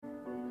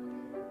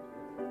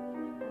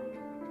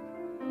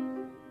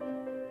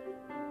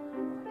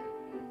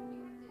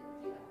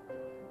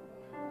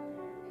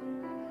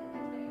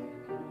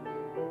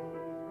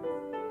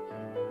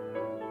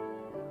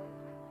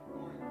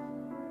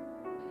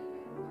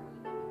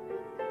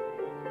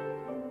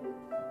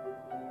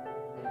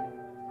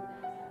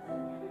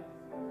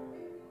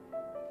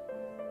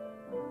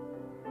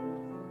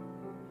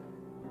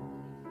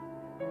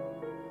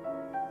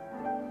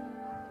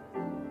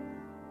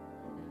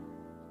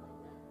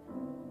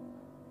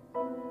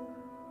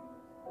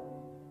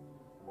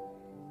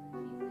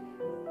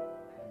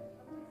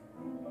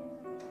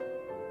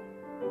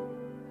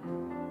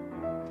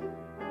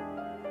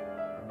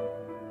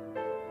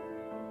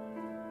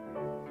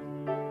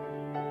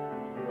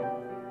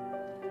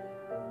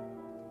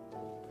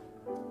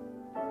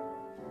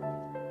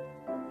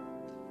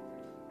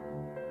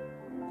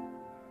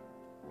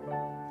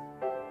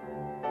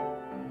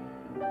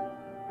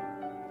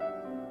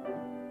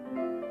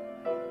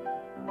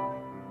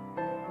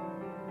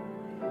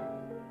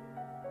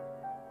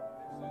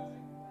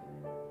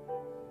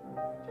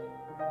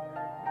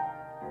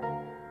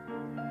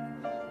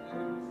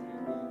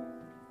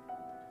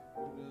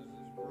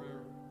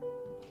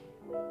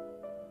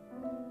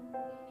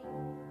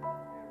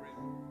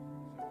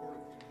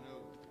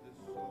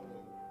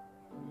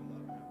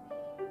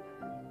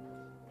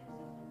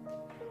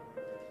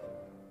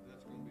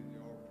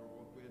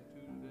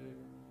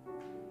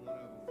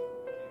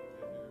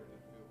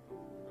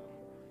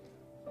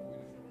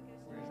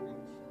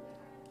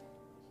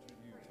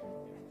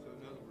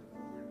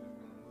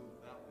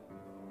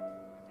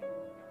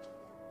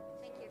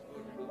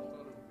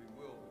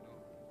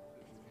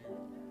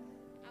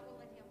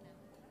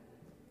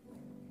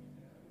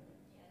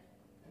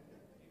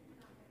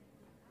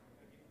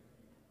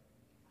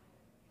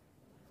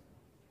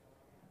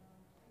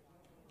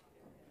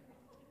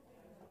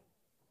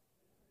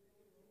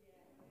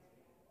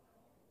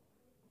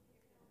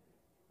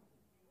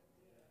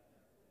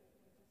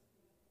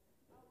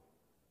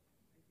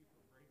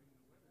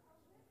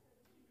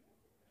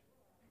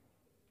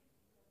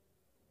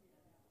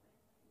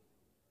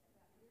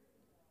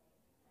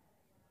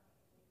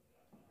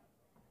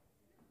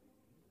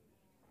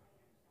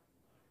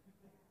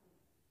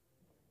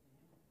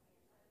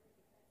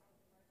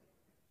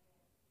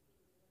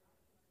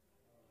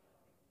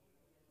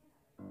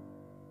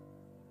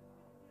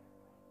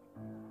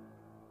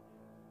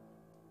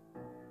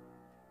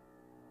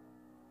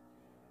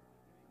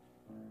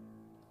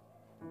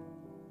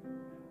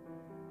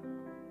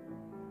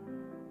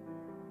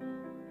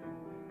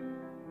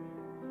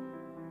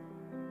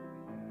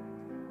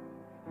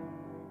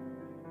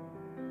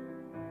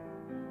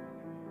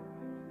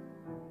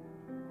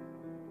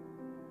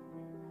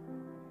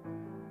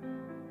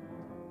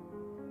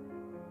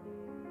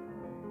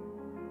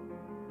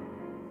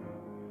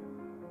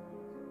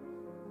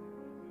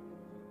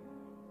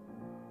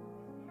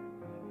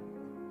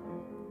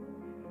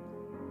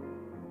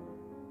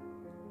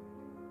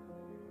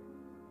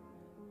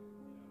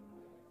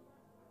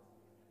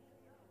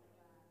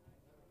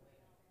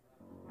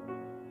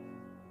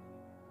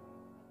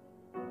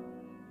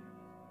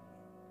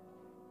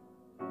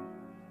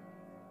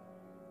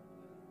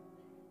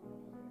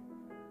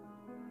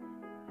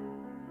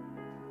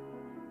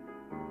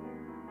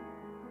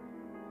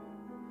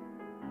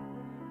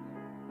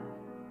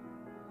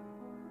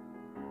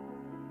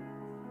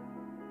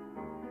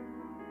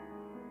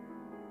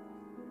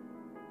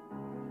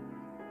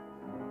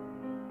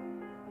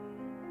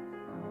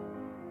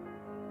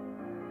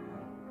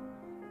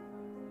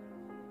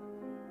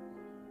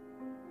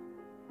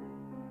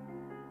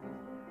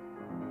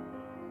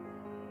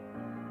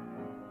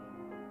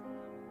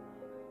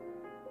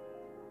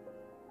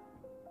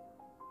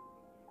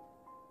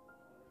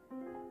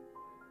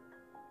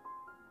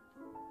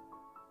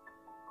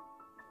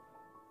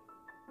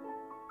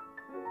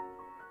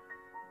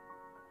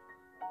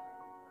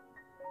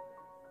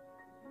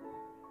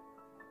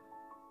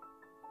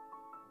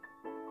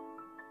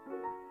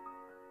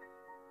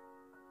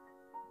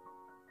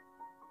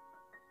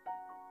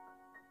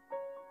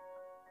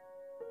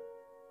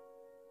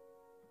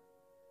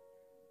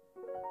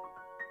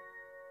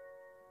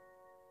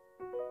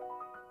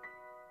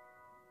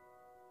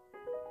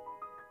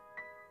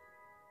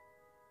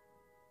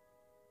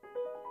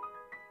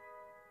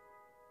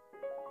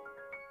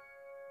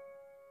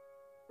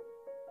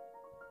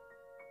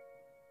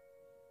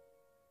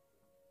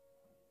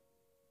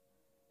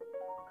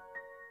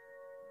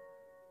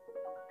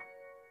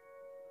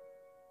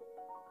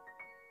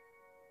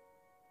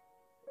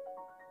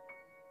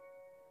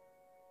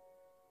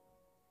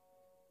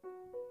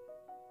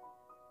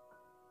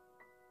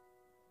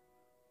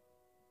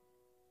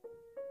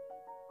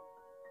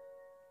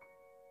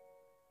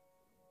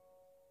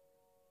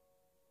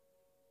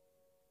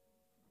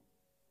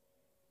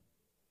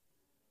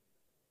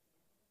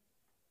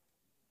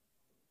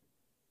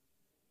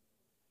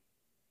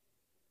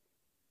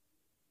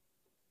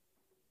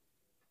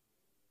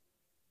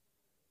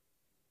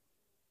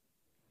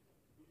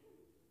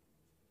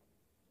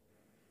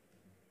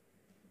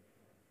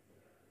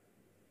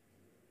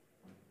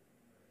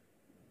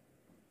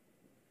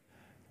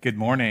Good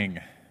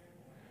morning.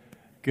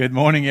 Good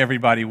morning,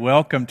 everybody.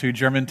 Welcome to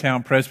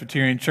Germantown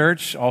Presbyterian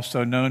Church,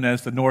 also known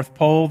as the North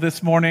Pole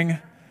this morning.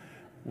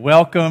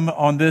 Welcome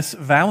on this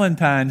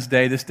Valentine's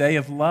Day, this day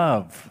of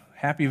love.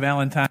 Happy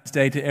Valentine's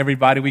Day to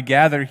everybody. We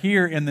gather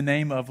here in the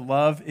name of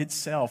love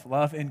itself,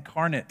 love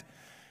incarnate.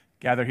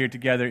 Gather here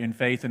together in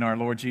faith in our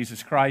Lord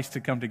Jesus Christ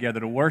to come together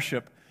to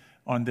worship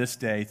on this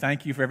day.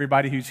 Thank you for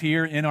everybody who's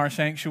here in our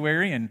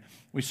sanctuary, and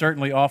we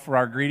certainly offer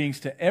our greetings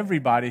to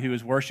everybody who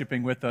is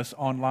worshiping with us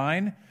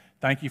online.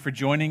 Thank you for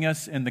joining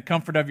us in the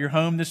comfort of your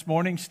home this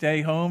morning.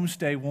 Stay home,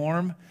 stay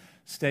warm,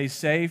 stay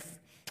safe,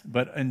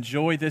 but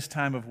enjoy this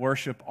time of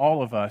worship,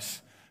 all of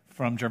us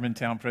from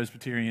Germantown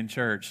Presbyterian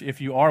Church.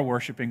 If you are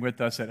worshiping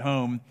with us at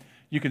home,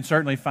 you can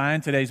certainly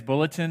find today's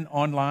bulletin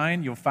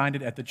online. You'll find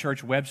it at the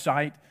church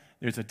website.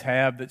 There's a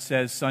tab that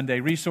says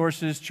Sunday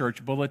Resources,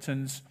 Church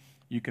Bulletins.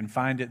 You can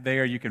find it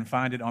there. You can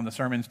find it on the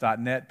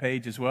sermons.net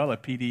page as well, a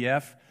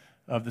PDF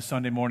of the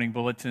Sunday morning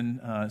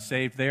bulletin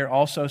saved there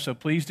also. So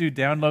please do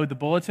download the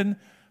bulletin.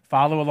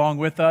 Follow along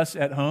with us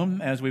at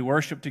home as we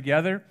worship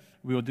together.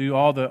 We will do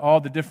all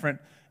the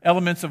different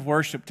elements of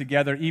worship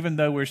together. Even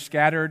though we're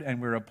scattered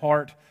and we're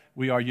apart,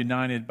 we are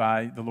united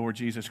by the Lord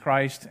Jesus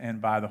Christ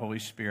and by the Holy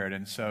Spirit.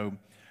 And so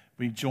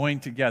we join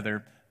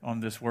together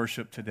on this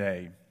worship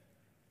today.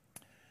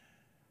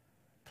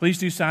 Please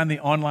do sign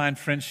the online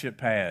friendship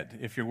pad.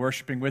 If you're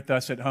worshiping with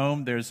us at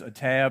home, there's a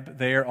tab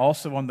there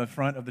also on the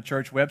front of the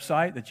church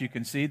website that you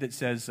can see that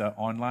says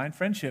online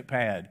friendship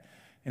pad.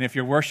 And if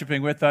you're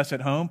worshiping with us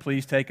at home,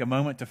 please take a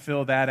moment to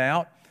fill that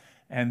out.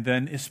 And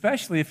then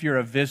especially if you're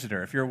a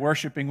visitor, if you're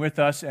worshiping with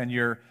us and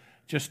you're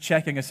just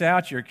checking us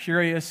out, you're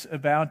curious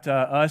about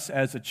us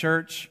as a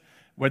church,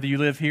 whether you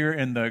live here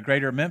in the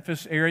greater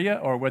Memphis area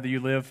or whether you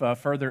live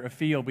further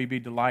afield, we'd be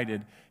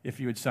delighted if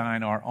you would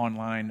sign our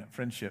online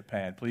friendship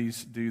pad.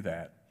 Please do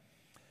that.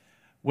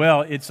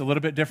 Well, it's a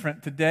little bit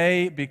different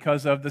today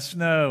because of the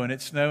snow, and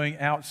it's snowing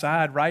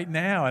outside right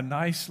now, a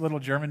nice little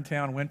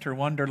Germantown winter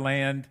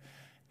wonderland.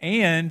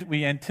 And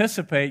we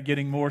anticipate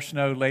getting more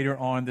snow later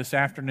on this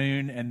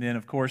afternoon and then,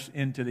 of course,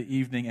 into the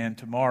evening and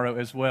tomorrow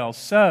as well.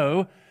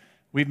 So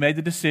we've made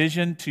the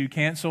decision to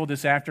cancel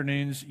this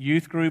afternoon's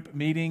youth group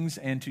meetings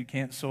and to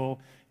cancel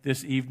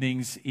this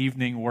evening's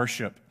evening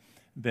worship.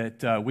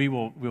 That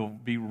we'll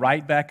be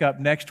right back up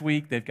next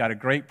week. They've got a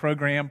great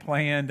program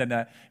planned,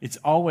 and it's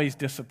always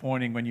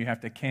disappointing when you have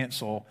to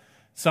cancel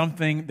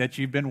something that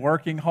you've been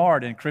working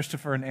hard. And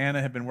Christopher and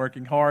Anna have been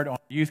working hard on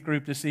youth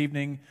group this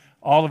evening.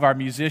 All of our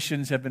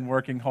musicians have been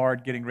working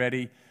hard getting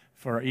ready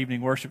for our evening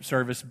worship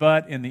service.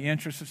 But in the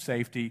interest of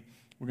safety,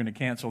 we're going to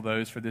cancel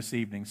those for this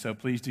evening. So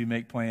please do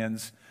make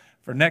plans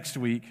for next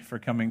week for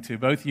coming to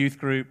both youth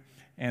group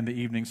and the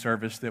evening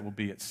service that will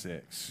be at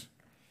 6.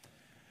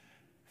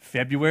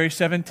 February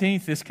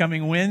 17th, this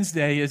coming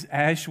Wednesday, is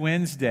Ash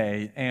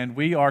Wednesday, and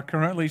we are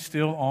currently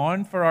still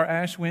on for our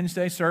Ash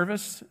Wednesday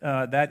service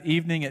that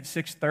evening at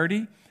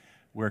 6:30.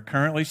 We're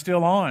currently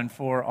still on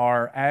for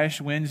our Ash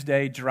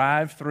Wednesday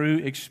drive-through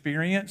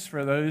experience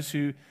for those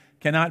who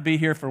cannot be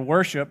here for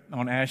worship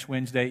on Ash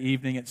Wednesday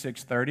evening at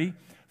 6:30.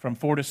 From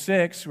 4 to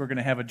 6, we're going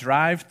to have a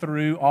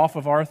drive-through off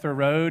of Arthur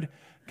Road,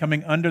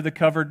 coming under the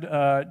covered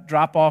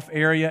drop-off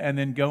area and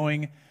then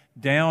going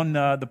down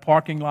the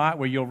parking lot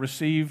where you'll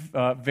receive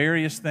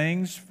various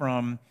things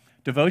from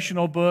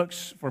devotional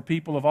books for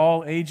people of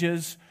all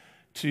ages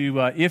to,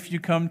 if you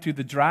come to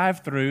the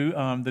drive-through,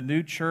 the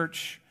new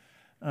church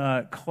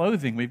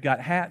clothing. We've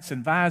got hats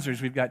and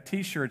visors, we've got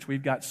T-shirts,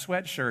 we've got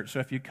sweatshirts. So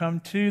if you come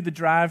to the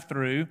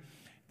drive-through,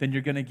 then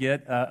you're going to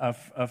get a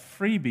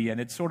freebie, and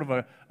it's sort of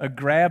a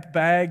grab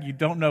bag. You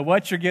don't know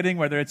what you're getting,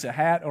 whether it's a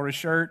hat or a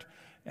shirt,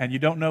 and you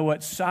don't know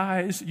what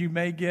size you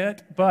may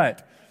get,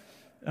 but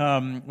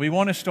we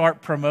want to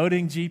start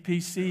promoting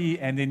GPC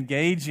and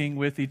engaging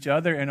with each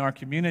other in our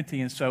community,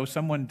 and so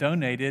someone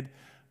donated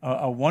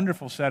a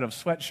wonderful set of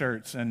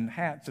sweatshirts and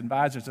hats and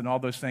visors and all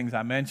those things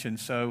I mentioned,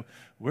 so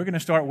we're going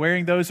to start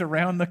wearing those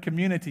around the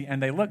community,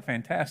 and they look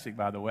fantastic,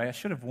 by the way. I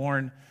should have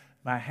worn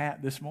my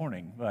hat this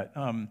morning, but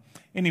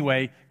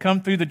anyway,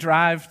 come through the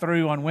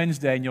drive-through on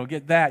Wednesday, and you'll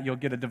get that. You'll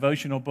get a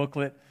devotional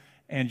booklet,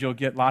 and you'll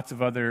get lots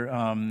of other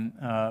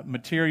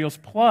materials,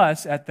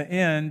 plus at the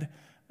end,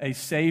 a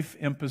safe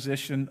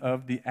imposition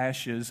of the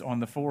ashes on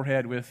the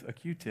forehead with a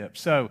Q-tip.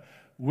 So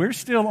we're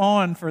still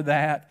on for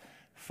that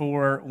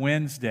for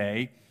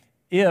Wednesday.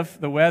 If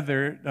the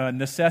weather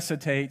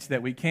necessitates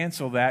that we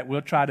cancel that,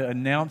 we'll try to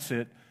announce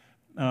it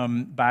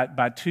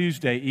by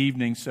Tuesday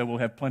evening, so we'll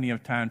have plenty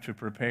of time to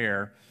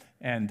prepare.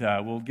 And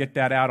we'll get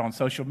that out on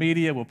social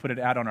media. We'll put it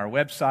out on our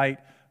website.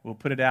 We'll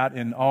put it out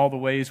in all the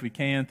ways we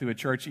can through a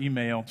church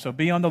email. So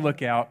be on the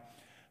lookout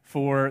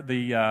for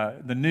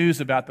the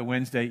news about the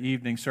Wednesday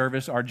evening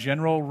service. Our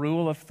general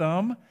rule of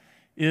thumb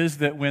is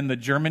that when the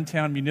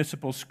Germantown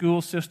municipal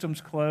school systems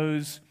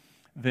close,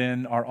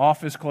 then our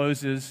office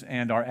closes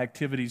and our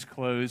activities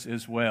close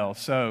as well.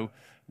 So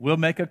we'll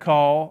make a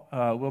call.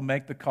 We'll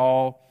make the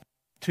call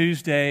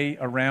Tuesday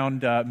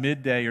around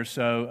midday or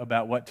so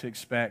about what to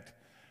expect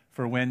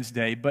for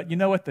Wednesday. But you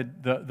know what?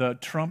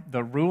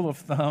 The rule of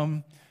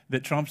thumb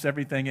that trumps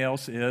everything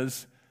else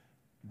is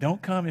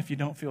don't come if you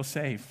don't feel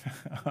safe.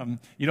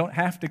 You don't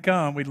have to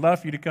come. We'd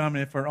love for you to come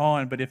if we're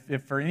on, but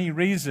if for any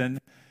reason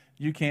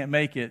you can't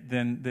make it,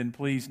 then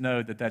please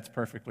know that that's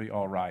perfectly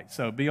all right.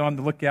 So be on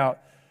the lookout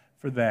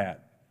for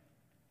that.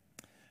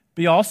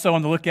 Be also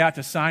on the lookout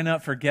to sign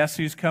up for Guess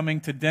Who's Coming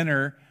to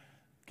Dinner,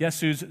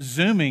 Guess Who's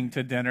Zooming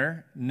to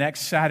Dinner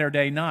next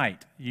Saturday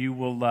night. You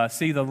will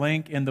see the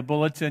link in the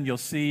bulletin. You'll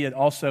see it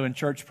also in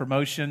church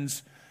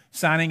promotions.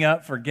 Signing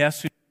up for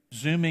Guess Who's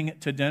Zooming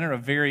to Dinner, a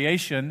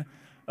variation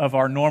of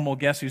our normal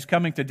Guess Who's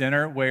Coming to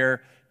Dinner,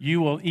 where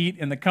you will eat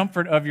in the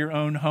comfort of your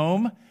own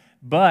home,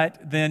 but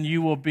then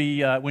you will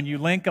be, when you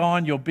link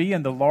on, you'll be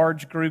in the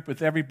large group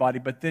with everybody,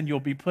 but then you'll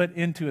be put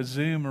into a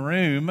Zoom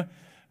room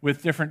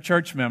with different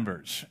church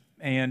members.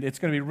 And it's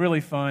going to be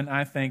really fun.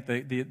 I think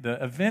the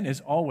event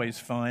is always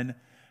fun,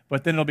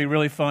 but then it'll be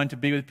really fun to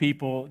be with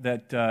people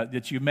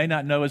that you may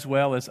not know as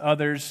well as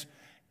others.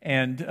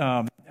 And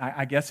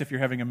I guess if you're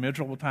having a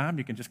miserable time,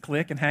 you can just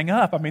click and hang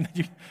up. I mean,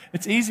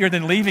 it's easier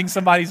than leaving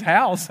somebody's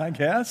house, I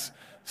guess.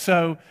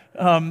 So,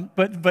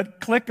 but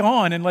click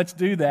on and let's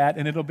do that,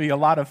 and it'll be a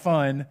lot of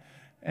fun.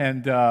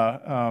 And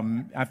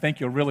I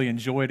think you'll really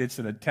enjoy it. It's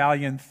an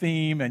Italian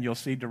theme, and you'll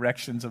see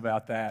directions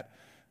about that.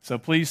 So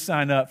please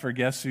sign up for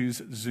Guess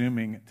Who's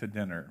Zooming to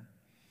Dinner.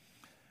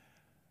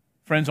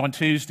 Friends, on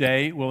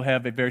Tuesday, we'll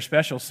have a very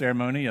special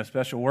ceremony, a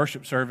special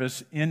worship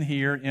service in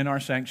here in our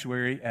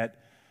sanctuary at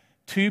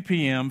 2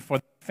 p.m. for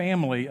the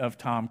family of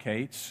Tom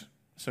Cates.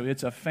 So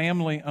it's a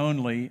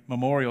family-only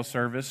memorial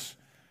service,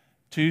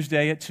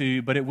 Tuesday at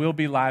 2, but it will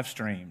be live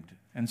streamed.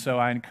 And so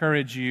I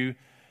encourage you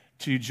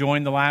to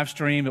join the live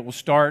stream. It will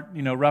start,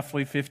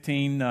 roughly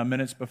 15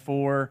 minutes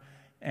before,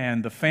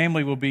 and the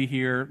family will be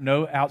here.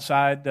 No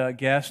outside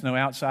guests, no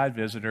outside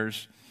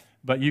visitors,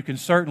 but you can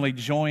certainly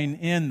join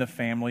in the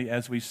family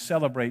as we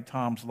celebrate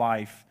Tom's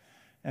life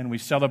and we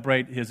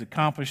celebrate his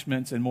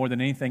accomplishments, and more than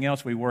anything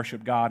else, we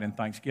worship God in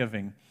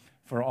thanksgiving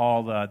for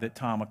all that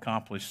Tom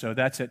accomplished. So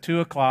that's at 2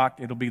 o'clock.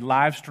 It'll be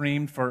live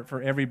streamed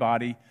for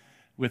everybody,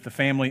 with the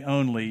family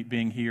only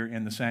being here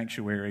in the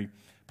sanctuary.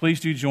 Please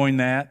do join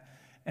that.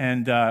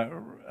 And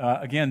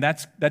again,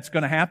 that's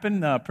going to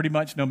happen pretty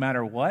much no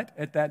matter what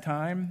at that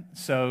time.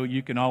 So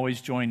you can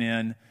always join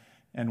in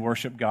and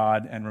worship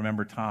God and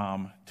remember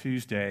Tom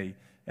Tuesday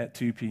at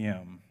 2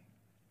 p.m.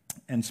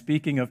 And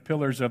speaking of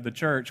pillars of the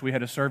church, we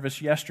had a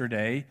service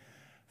yesterday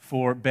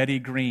for Betty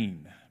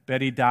Green.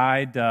 Betty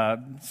died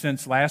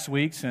since last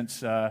week,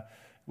 since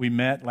we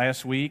met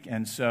last week,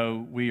 and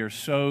so we are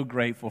so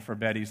grateful for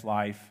Betty's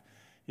life.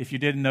 If you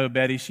didn't know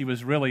Betty, she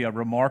was really a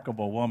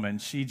remarkable woman.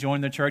 She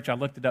joined the church. I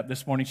looked it up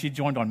this morning. She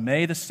joined on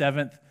May the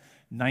 7th,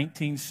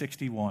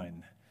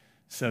 1961.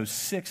 So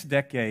 6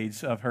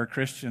 decades of her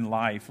Christian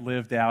life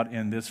lived out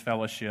in this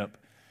fellowship.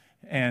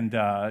 And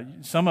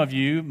some of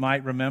you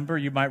might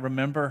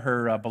remember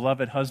her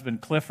beloved husband,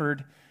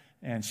 Clifford,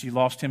 and she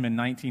lost him in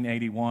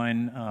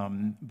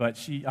 1981.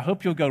 But I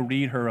hope you'll go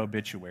read her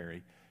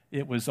obituary.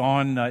 It was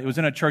in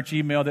a church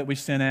email that we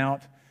sent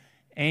out.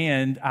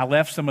 And I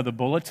left some of the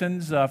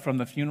bulletins from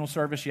the funeral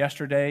service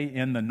yesterday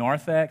in the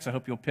narthex. I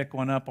hope you'll pick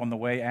one up on the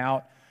way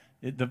out.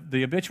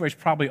 The obituary is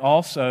probably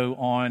also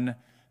on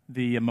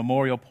the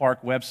Memorial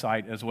Park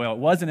website as well. It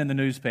wasn't in the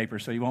newspaper,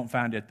 so you won't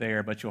find it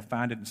there, but you'll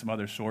find it in some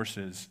other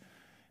sources.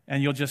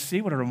 And you'll just see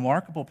what a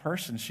remarkable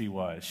person she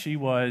was. She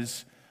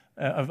was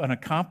an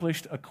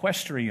accomplished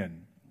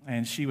equestrian,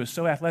 and she was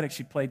so athletic.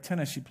 She played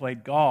tennis, she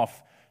played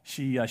golf,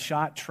 she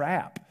shot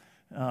trap.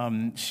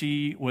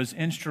 She was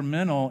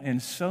instrumental in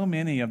so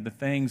many of the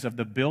things of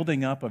the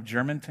building up of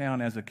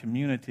Germantown as a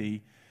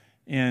community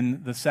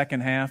in the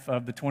second half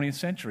of the 20th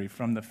century,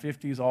 from the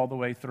 50s all the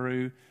way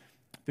through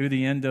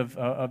the end of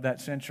that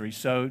century.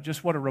 So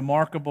just what a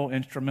remarkable,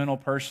 instrumental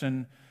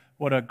person,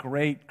 what a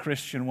great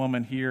Christian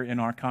woman here in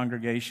our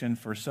congregation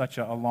for such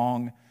a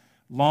long,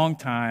 long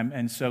time.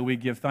 And so we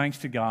give thanks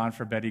to God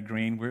for Betty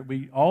Green.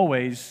 We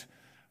always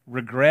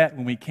regret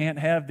when we can't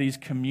have these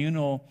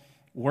communal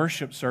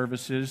worship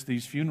services,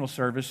 these funeral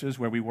services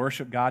where we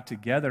worship God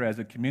together as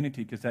a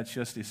community, because that's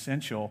just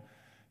essential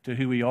to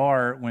who we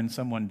are when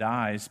someone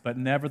dies. But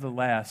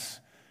nevertheless,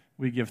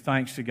 we give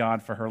thanks to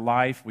God for her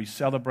life. We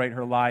celebrate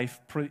her life.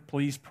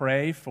 Please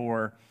pray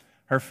for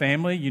her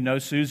family. You know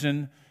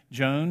Susan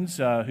Jones,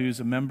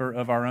 who's a member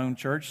of our own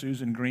church,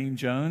 Susan Green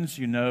Jones.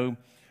 You know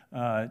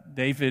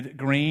David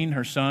Green,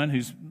 her son,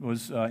 who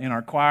was in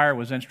our choir,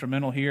 was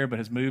instrumental here, but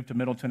has moved to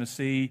Middle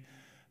Tennessee.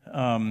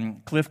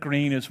 Cliff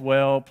Green as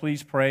well.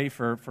 Please pray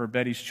for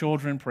Betty's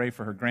children, pray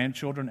for her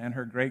grandchildren and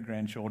her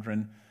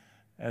great-grandchildren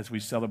as we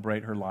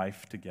celebrate her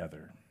life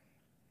together.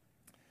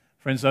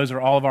 Friends, those are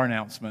all of our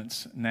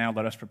announcements. Now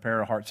let us prepare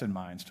our hearts and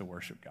minds to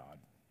worship God.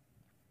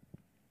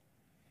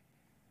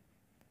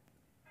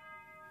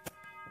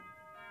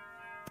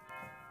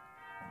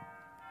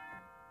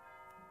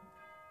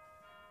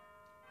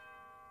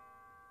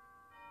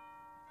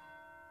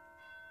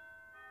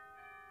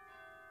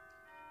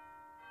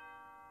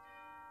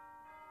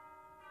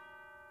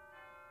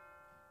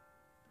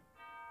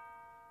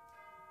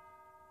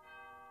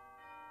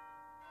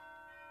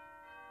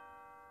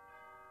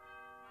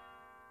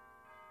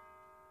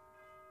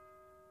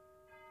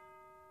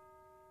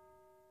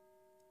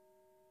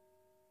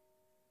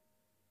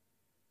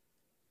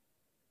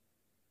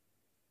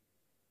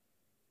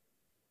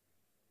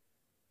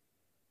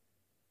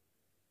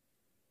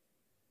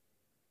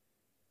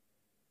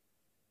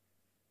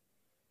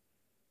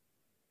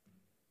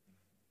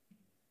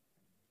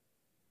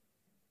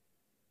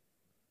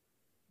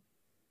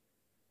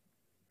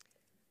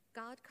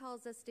 God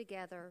calls us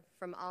together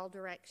from all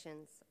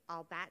directions,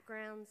 all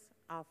backgrounds,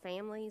 all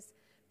families,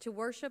 to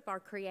worship our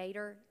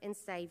Creator and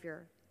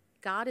Savior.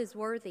 God is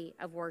worthy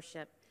of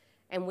worship,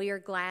 and we are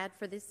glad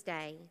for this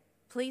day.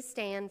 Please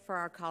stand for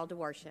our call to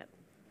worship.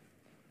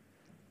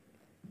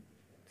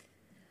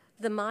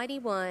 The mighty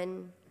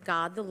one,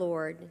 God the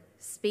Lord,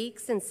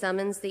 speaks and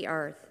summons the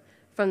earth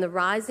from the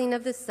rising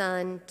of the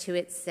sun to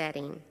its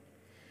setting.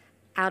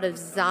 Out of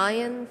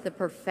Zion, the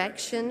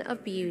perfection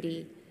of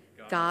beauty,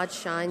 God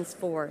shines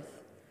forth.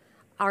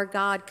 Our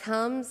God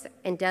comes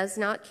and does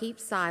not keep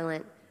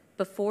silent.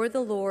 Before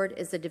the Lord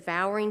is a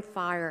devouring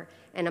fire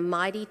and a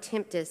mighty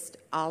tempest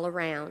all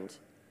around.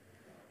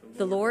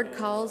 The Lord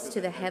calls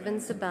to the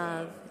heavens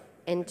above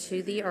and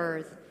to the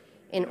earth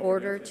in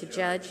order to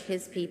judge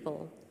his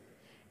people.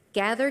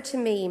 Gather to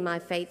me, my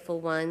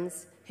faithful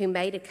ones, who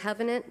made a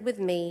covenant with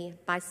me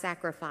by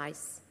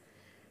sacrifice.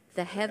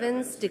 The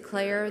heavens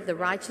declare the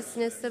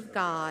righteousness of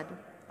God,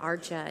 our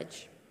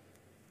judge.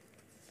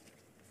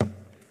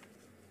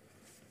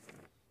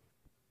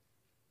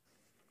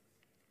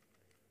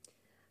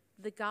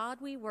 The God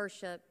we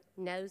worship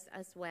knows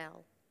us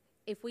well.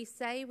 If we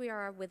say we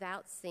are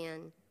without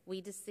sin,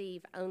 we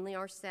deceive only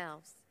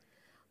ourselves.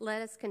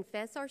 Let us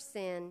confess our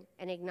sin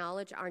and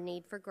acknowledge our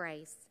need for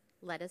grace.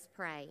 Let us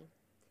pray.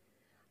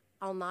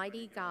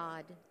 Almighty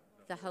God,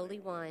 the Holy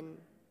One,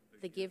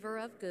 the giver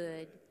of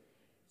good,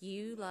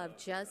 you love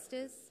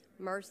justice,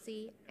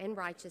 mercy, and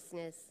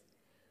righteousness.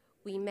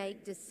 We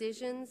make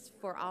decisions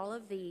for all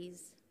of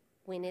these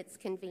when it's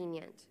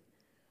convenient.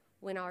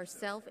 When our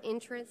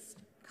self-interest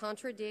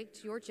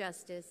contradict your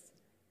justice,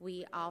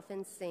 we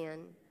often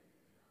sin.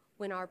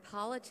 When our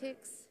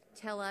politics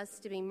tell us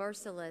to be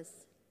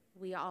merciless,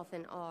 we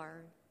often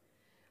are.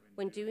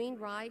 When doing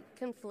right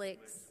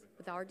conflicts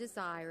with our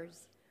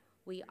desires,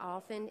 we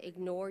often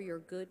ignore your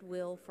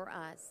goodwill for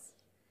us.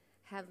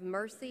 Have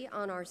mercy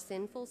on our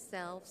sinful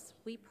selves,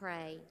 we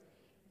pray,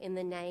 in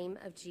the name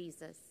of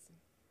Jesus.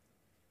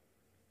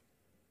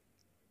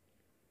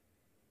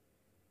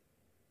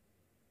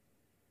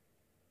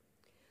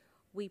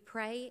 We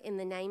pray in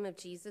the name of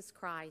Jesus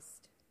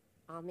Christ.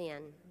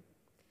 Amen.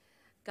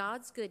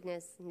 God's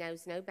goodness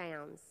knows no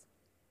bounds.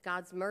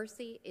 God's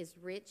mercy is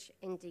rich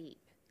and deep.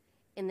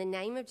 In the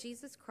name of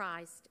Jesus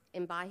Christ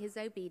and by his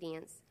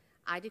obedience,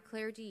 I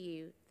declare to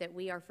you that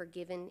we are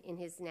forgiven in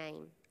his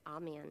name.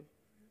 Amen.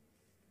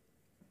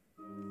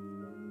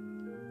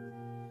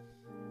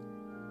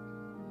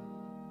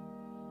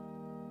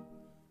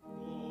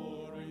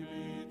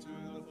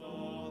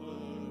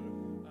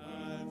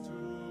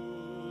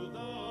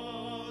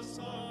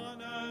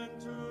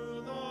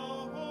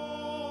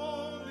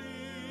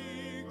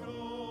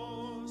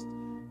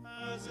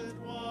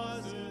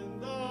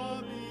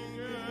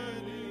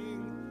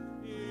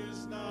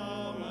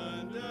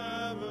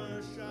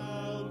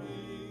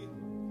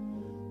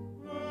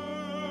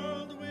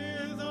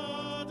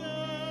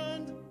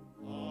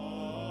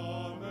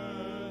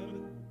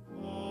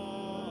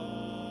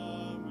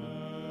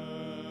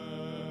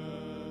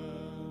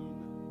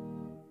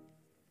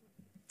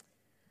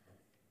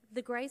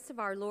 The grace of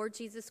our Lord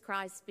Jesus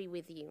Christ be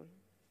with you,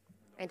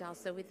 and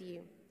also with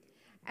you.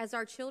 As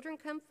our children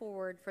come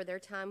forward for their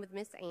time with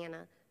Miss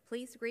Anna,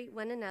 please greet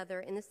one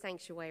another in the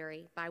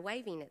sanctuary by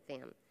waving at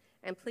them.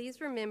 And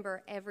please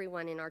remember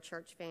everyone in our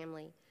church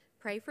family.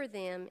 Pray for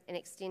them and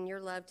extend your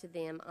love to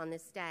them on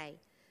this day.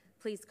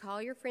 Please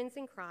call your friends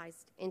in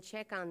Christ and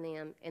check on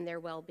them and their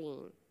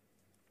well-being.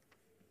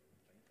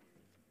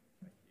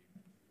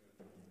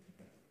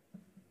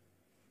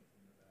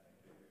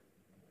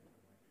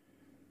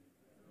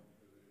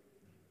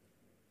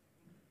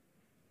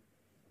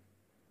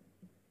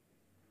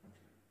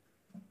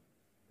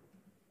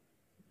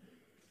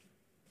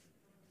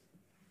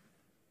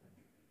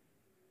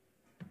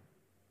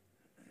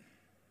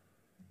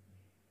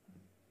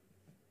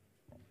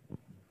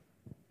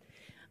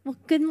 Well,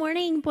 good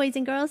morning, boys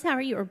and girls. How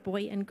are you? Or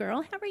boy and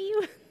girl, how are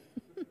you?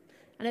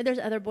 I know there's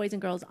other boys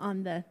and girls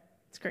on the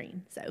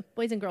screen, so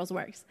boys and girls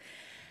works.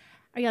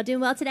 Are y'all doing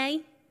well today?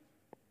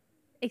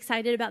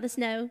 Excited about the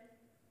snow?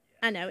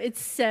 I know,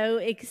 it's so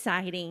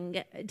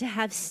exciting to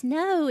have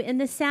snow in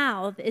the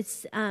South.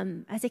 It's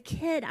as a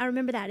kid, I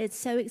remember that. It's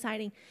so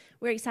exciting.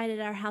 We're excited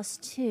at our house,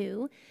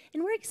 too.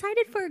 And we're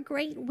excited for a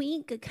great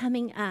week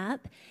coming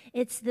up.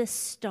 It's the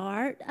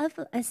start of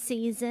a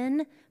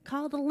season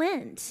called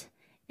Lent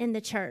in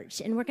the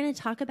church, and we're going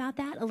to talk about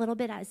that a little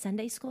bit at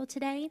Sunday school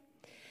today.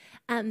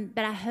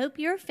 But I hope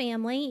your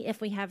family, if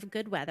we have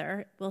good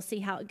weather, we'll see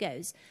how it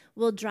goes,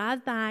 will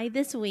drive by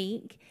this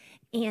week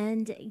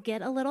and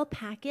get a little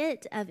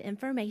packet of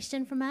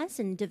information from us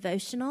and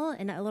devotional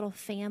and a little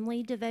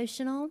family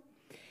devotional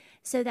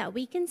so that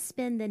we can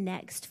spend the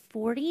next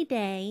 40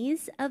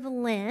 days of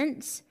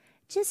Lent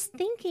just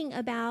thinking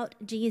about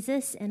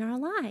Jesus in our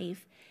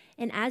life.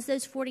 And as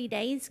those 40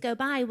 days go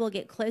by, we'll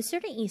get closer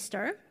to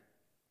Easter.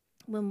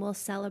 when we'll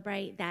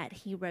celebrate that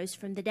he rose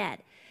from the dead.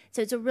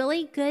 So it's a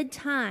really good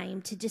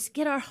time to just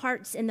get our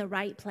hearts in the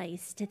right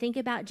place, to think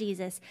about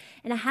Jesus.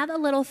 And I have a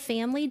little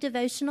family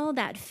devotional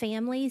that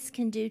families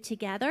can do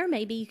together.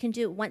 Maybe you can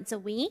do it once a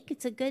week.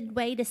 It's a good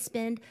way to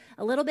spend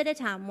a little bit of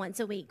time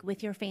once a week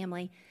with your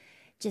family,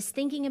 just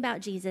thinking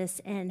about Jesus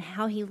and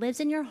how he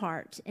lives in your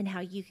heart and how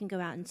you can go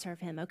out and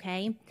serve him,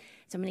 okay?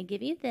 So I'm going to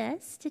give you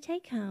this to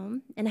take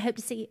home, and I hope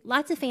to see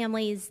lots of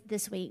families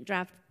this week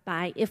drive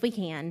by if we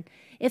can.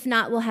 If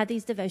not, we'll have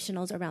these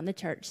devotionals around the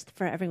church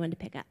for everyone to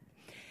pick up.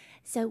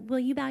 So will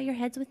you bow your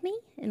heads with me,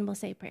 and we'll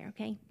say a prayer,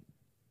 okay?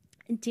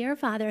 Dear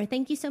Father,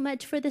 thank you so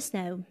much for the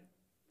snow.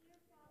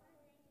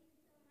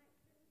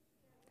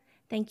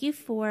 Thank you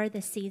for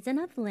the season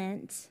of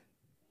Lent,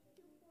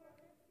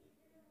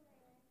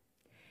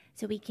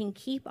 so we can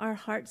keep our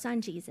hearts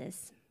on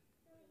Jesus.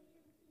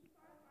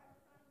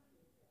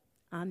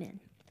 Amen.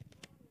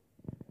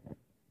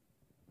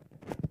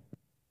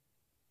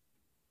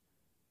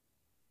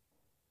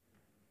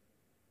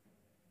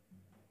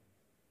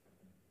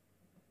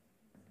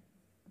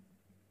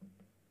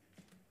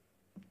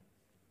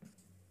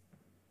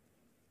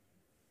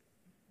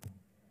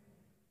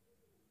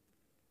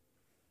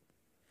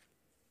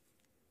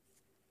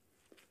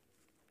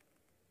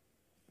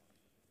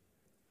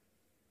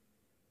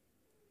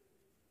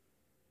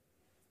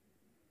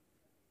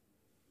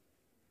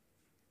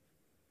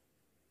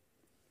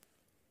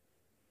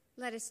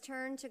 Let us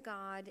turn to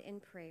God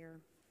in prayer.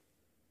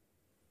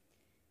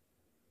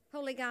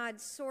 Holy God,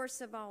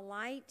 source of all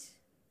light,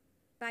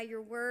 by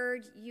your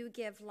word you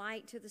give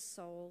light to the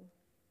soul.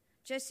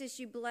 Just as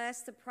you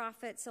blessed the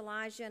prophets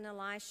Elijah and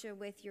Elisha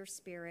with your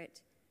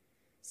spirit,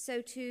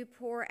 so too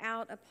pour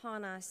out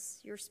upon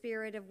us your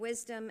spirit of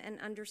wisdom and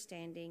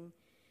understanding,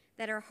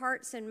 that our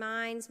hearts and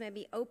minds may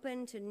be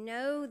open to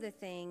know the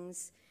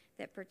things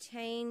that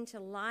pertain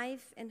to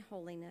life and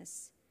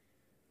holiness.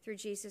 Through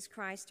Jesus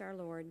Christ our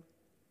Lord.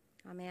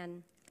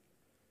 Amen.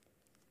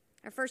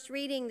 Our first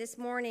reading this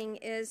morning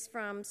is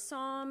from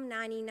Psalm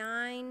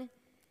 99,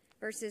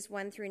 verses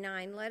 1 through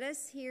 9. Let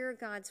us hear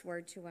God's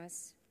word to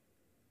us.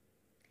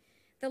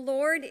 The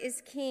Lord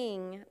is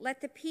king.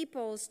 Let the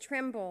peoples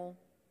tremble.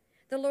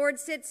 The Lord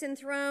sits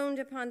enthroned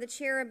upon the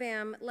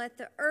cherubim. Let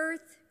the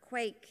earth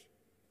quake.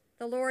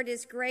 The Lord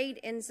is great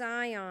in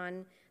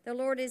Zion. The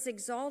Lord is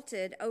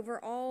exalted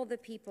over all the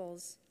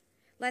peoples.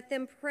 Let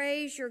them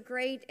praise your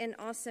great and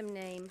awesome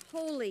name.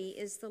 Holy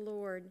is the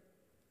Lord.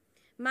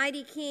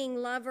 Mighty King,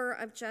 lover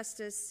of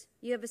justice,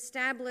 you have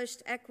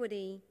established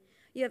equity.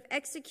 You have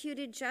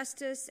executed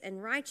justice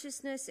and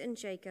righteousness in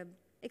Jacob.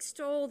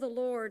 Extol the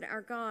Lord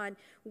our God.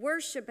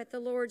 Worship at the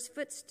Lord's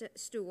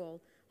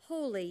footstool.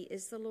 Holy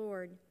is the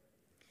Lord.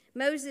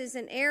 Moses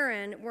and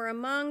Aaron were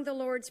among the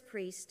Lord's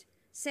priests.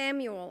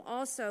 Samuel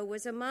also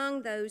was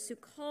among those who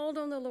called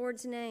on the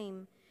Lord's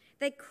name.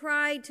 They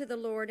cried to the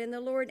Lord, and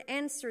the Lord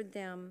answered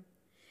them.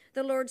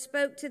 The Lord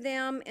spoke to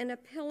them in a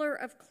pillar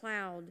of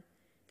cloud.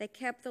 They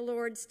kept the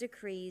Lord's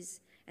decrees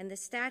and the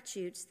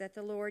statutes that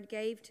the Lord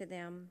gave to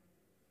them.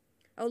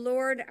 O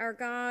Lord, our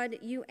God,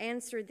 you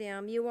answered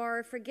them. You are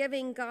a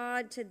forgiving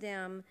God to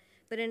them,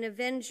 but an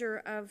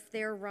avenger of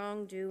their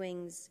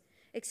wrongdoings.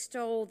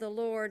 Extol the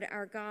Lord,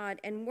 our God,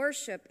 and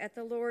worship at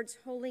the Lord's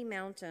holy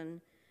mountain,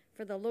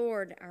 for the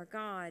Lord, our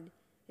God,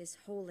 is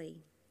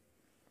holy.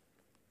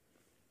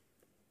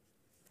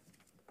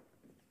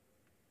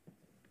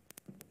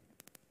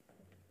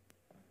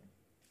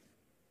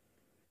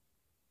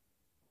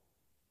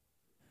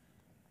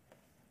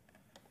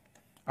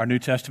 Our New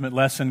Testament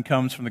lesson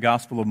comes from the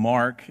Gospel of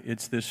Mark.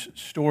 It's this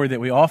story that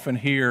we often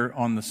hear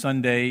on the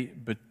Sunday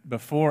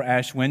before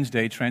Ash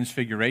Wednesday,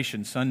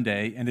 Transfiguration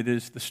Sunday, and it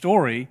is the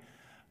story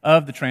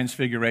of the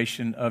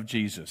Transfiguration of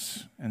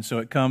Jesus. And so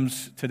it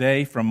comes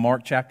today from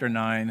Mark chapter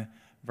 9,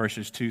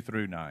 verses 2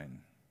 through 9.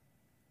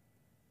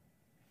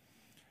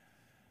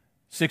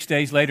 6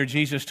 days later,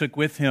 Jesus took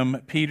with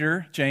him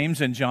Peter,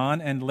 James, and John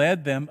and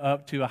led them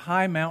up to a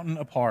high mountain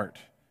apart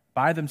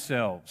by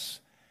themselves.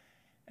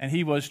 And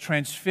he was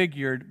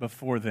transfigured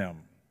before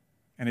them,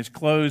 and his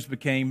clothes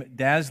became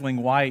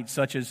dazzling white,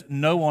 such as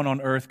no one on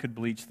earth could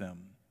bleach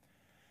them.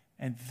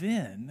 And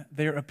then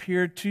there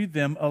appeared to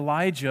them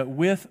Elijah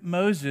with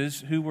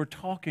Moses, who were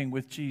talking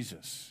with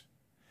Jesus.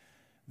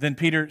 Then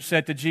Peter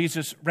said to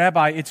Jesus,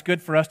 "Rabbi, it's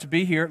good for us to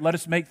be here. Let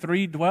us make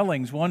 3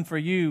 dwellings, one for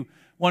you,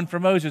 one for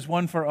Moses,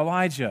 one for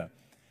Elijah."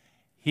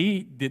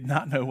 He did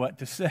not know what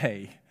to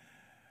say,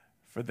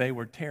 for they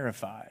were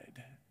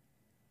terrified.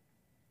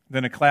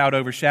 Then a cloud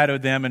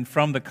overshadowed them, and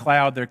from the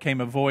cloud there came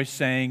a voice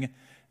saying,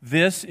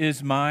 "This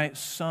is my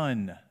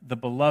Son, the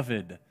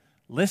beloved.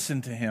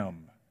 Listen to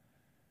him."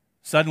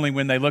 Suddenly,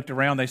 when they looked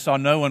around, they saw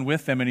no one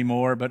with them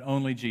anymore, but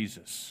only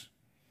Jesus.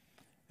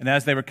 And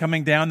as they were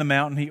coming down the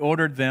mountain, he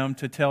ordered them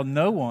to tell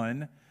no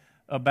one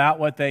about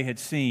what they had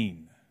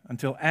seen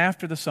until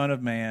after the Son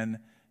of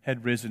Man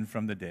had risen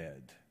from the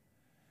dead.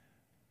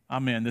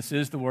 Amen. This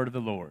is the word of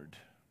the Lord.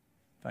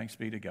 Thanks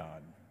be to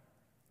God.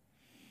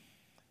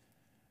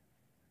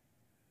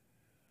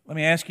 Let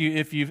me ask you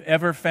if you've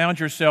ever found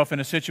yourself in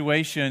a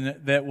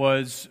situation that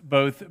was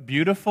both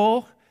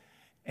beautiful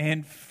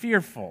and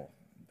fearful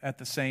at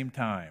the same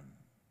time.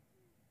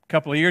 A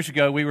couple of years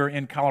ago, we were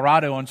in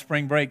Colorado on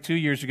spring break, 2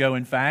 years ago,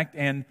 in fact,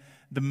 and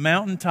the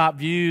mountaintop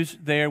views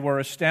there were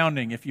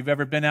astounding. If you've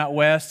ever been out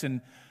west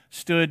and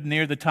stood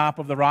near the top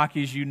of the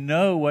Rockies, you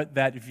know what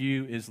that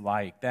view is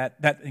like,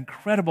 that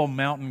incredible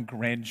mountain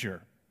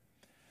grandeur.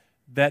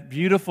 That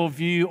beautiful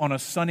view on a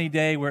sunny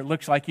day where it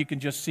looks like you can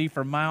just see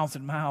for miles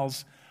and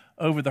miles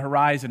over the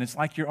horizon. It's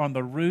like you're on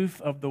the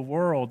roof of the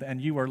world and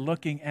you are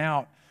looking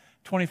out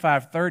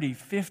 25, 30,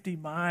 50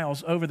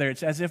 miles over there.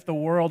 It's as if the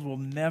world will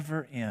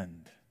never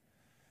end.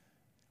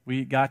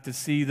 We got to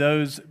see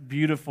those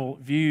beautiful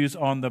views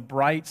on the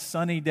bright,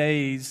 sunny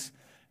days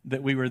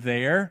that we were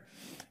there.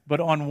 But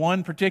on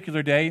one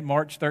particular day,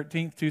 March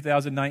 13th,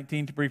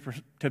 2019,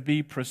 to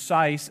be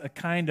precise, a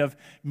kind of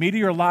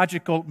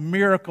meteorological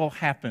miracle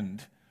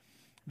happened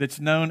that's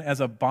known as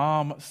a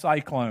bomb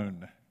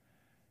cyclone.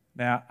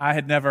 Now, I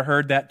had never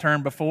heard that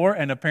term before,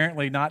 and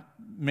apparently not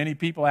many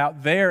people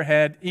out there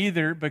had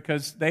either,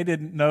 because they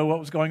didn't know what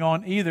was going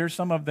on either.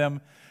 Some of them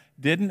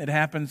didn't. It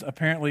happens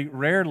apparently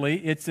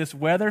rarely. It's this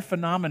weather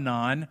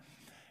phenomenon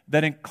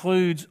that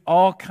includes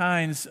all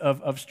kinds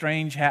of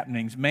strange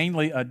happenings,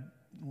 mainly a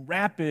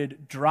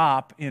rapid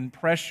drop in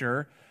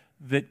pressure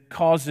that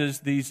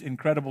causes these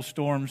incredible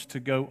storms to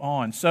go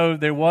on. So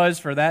there was,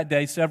 for that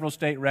day, several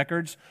state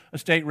records. A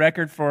state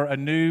record for a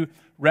new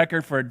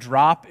record for a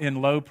drop in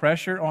low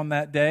pressure on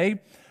that day.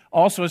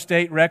 Also a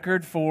state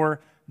record for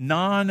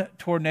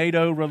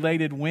non-tornado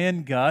related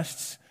wind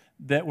gusts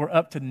that were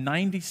up to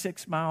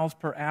 96 miles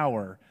per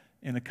hour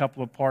in a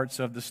couple of parts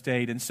of the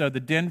state. And so the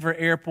Denver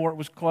airport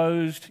was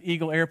closed,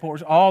 Eagle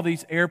Airport, all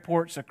these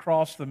airports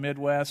across the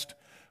Midwest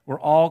were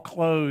all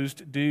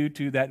closed due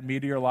to that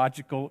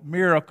meteorological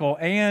miracle.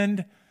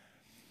 And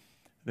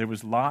there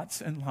was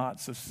lots and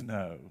lots of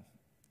snow.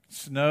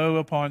 Snow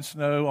upon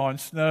snow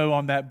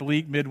on that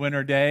bleak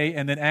midwinter day.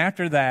 And then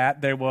after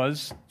that, there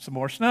was some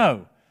more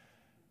snow.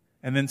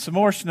 And then some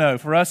more snow.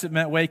 For us, it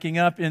meant waking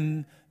up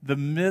in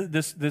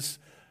this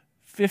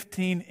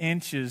 15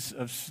 inches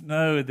of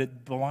snow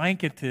that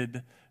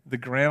blanketed the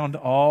ground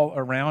all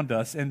around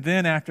us. And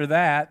then after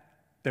that,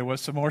 there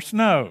was some more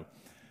snow.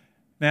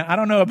 Now, I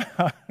don't know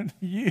about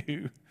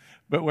you,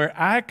 but where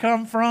I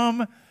come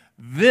from,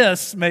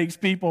 this makes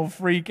people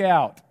freak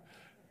out.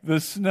 The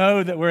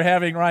snow that we're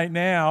having right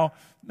now,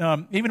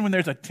 even when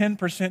there's a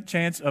 10%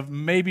 chance of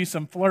maybe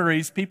some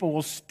flurries, people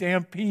will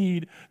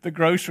stampede the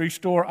grocery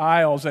store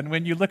aisles. And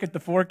when you look at the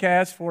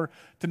forecast for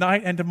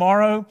tonight and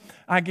tomorrow,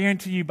 I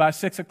guarantee you by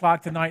 6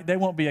 o'clock tonight, there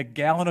won't be a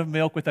gallon of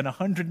milk within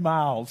 100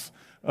 miles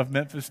of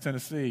Memphis,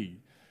 Tennessee.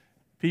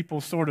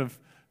 People sort of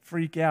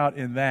freak out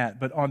in that.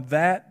 But on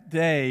that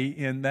day,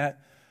 in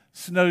that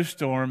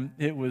snowstorm,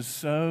 it was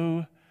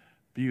so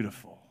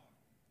beautiful.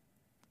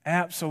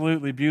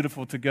 Absolutely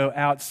beautiful to go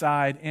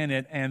outside in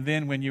it. And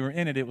then when you were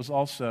in it, it was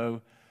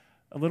also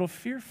a little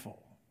fearful.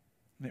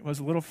 It was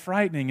a little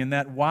frightening in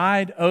that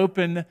wide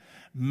open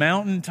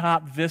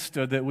mountaintop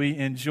vista that we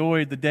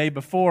enjoyed the day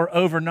before.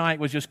 Overnight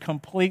was just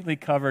completely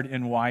covered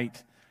in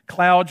white.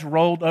 Clouds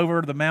rolled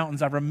over the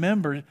mountains. I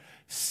remember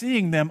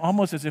seeing them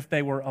almost as if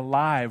they were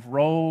alive,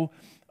 roll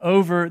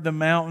over the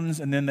mountains,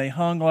 and then they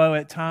hung low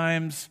at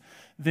times.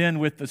 Then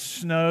with the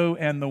snow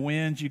and the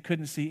winds, you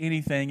couldn't see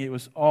anything. It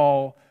was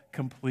all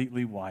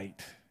completely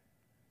white.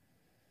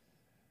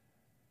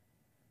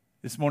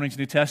 This morning's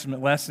New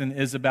Testament lesson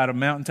is about a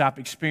mountaintop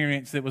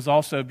experience that was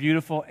also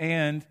beautiful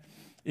and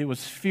it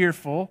was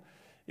fearful.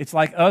 It's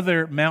like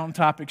other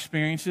mountaintop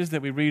experiences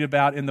that we read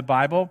about in the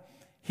Bible.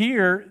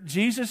 Here,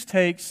 Jesus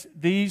takes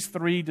these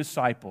three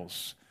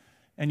disciples,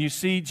 and you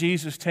see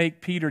Jesus take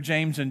Peter,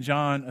 James, and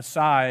John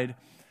aside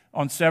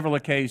on several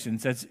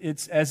occasions.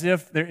 It's as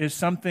if there is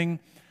something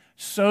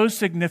so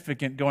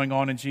significant going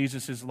on in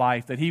Jesus'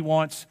 life that he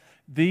wants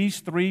these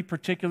three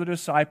particular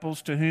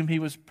disciples, to whom he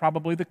was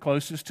probably the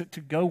closest,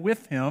 to go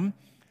with him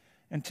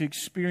and to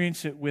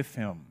experience it with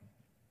him.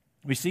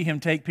 We see him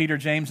take Peter,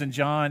 James, and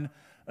John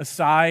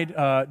aside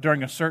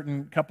during a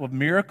certain couple of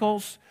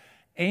miracles,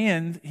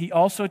 and he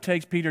also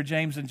takes Peter,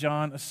 James, and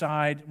John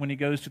aside when he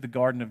goes to the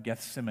Garden of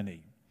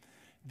Gethsemane.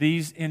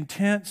 These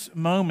intense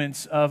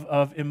moments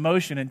of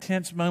emotion,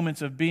 intense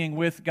moments of being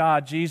with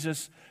God,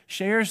 Jesus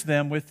shares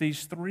them with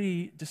these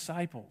three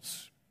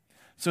disciples.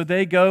 So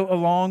they go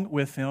along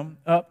with him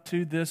up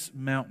to this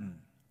mountain.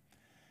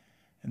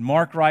 And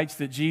Mark writes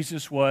that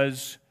Jesus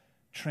was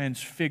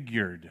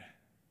transfigured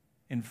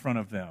in front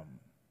of them.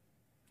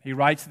 He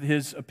writes that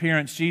his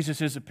appearance,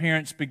 Jesus'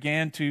 appearance,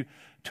 began to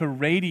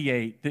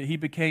radiate, that he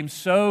became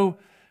so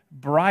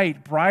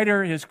bright,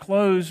 brighter his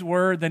clothes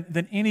were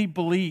than any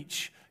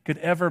bleach could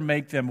ever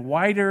make them,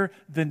 whiter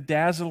than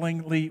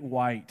dazzlingly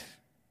white.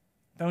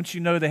 Don't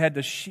you know they had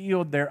to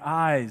shield their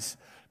eyes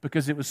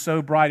because it was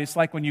so bright? It's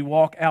like when you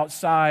walk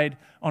outside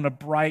on a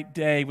bright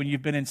day, when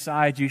you've been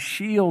inside, you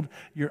shield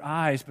your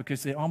eyes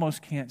because they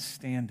almost can't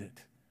stand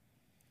it.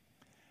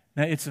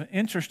 Now, it's an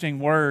interesting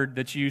word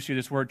that's used here,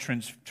 this word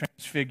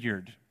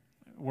transfigured.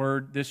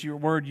 this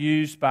word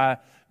used by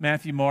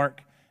Matthew,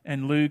 Mark,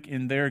 and Luke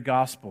in their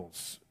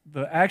Gospels.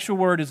 The actual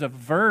word is a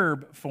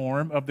verb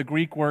form of the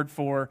Greek word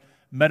for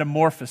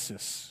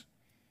metamorphosis.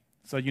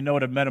 So you know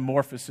what a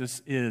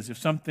metamorphosis is. If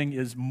something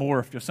is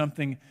morphed, if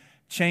something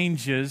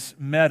changes,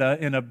 meta,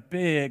 in a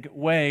big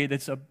way,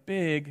 that's a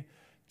big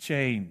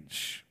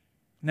change.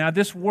 Now,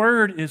 this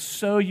word is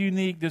so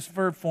unique, this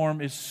verb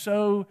form is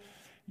so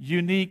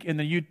unique in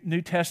the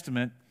New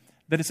Testament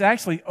that it's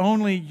actually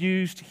only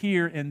used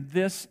here in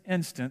this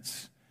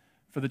instance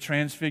for the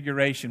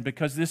Transfiguration,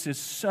 because this is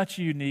such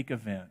a unique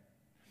event,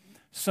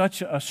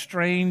 such a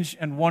strange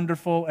and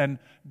wonderful and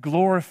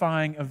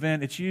glorifying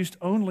event. It's used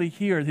only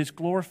here. His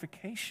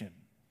glorification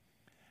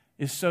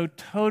is so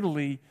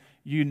totally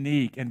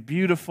unique and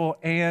beautiful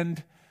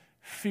and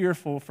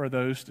fearful for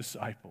those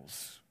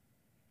disciples.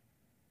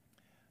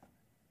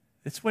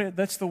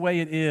 That's the way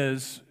it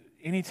is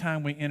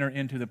anytime we enter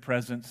into the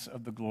presence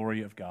of the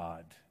glory of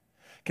God.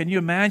 Can you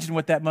imagine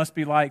what that must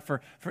be like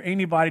for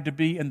anybody to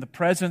be in the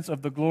presence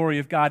of the glory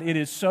of God? It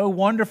is so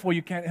wonderful,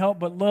 you can't help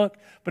but look,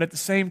 but at the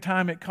same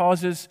time it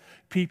causes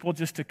people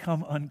just to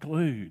come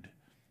unglued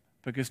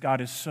because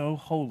God is so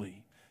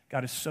holy.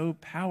 God is so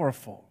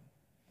powerful.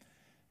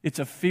 It's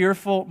a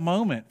fearful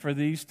moment for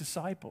these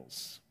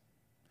disciples.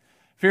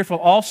 Fearful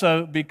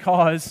also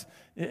because,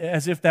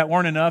 as if that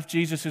weren't enough,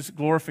 Jesus'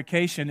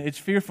 glorification, it's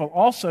fearful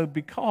also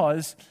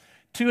because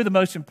two of the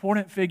most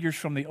important figures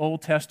from the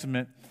Old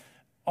Testament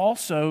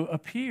also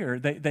appear.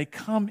 They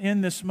come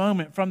in this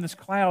moment from this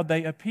cloud,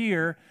 they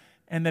appear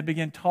and they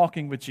begin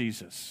talking with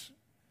Jesus.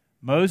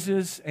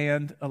 Moses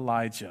and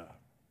Elijah.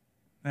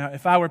 Now,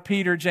 if I were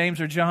Peter, James,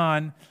 or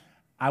John,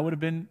 I would have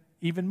been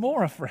even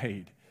more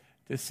afraid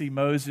to see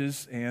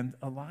Moses and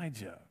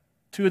Elijah.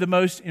 Two of the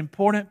most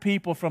important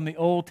people from the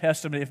Old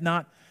Testament, if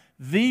not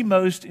the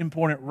most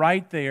important,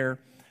 right there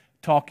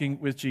talking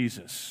with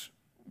Jesus.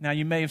 Now,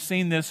 you may have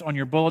seen this on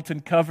your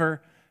bulletin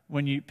cover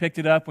when you picked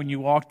it up when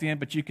you walked in,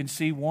 but you can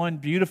see one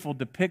beautiful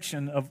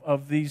depiction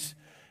of these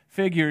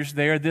figures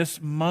there,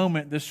 this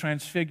moment, this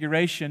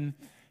transfiguration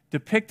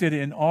depicted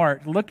in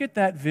art. Look at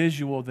that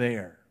visual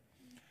there.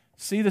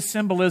 See the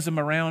symbolism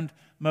around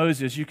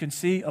Moses. You can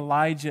see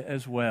Elijah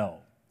as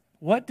well.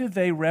 What do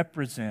they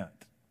represent?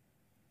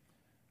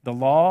 The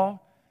law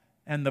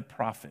and the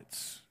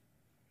prophets.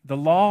 The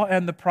law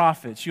and the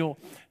prophets.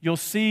 You'll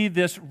see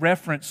this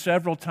reference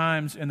several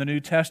times in the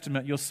New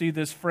Testament. You'll see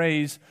this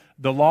phrase,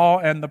 the law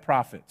and the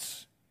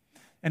prophets.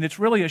 And it's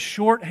really a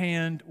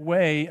shorthand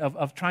way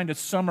of trying to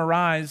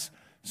summarize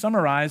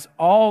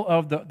all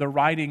of the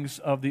writings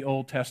of the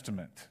Old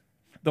Testament.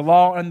 The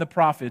law and the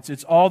prophets.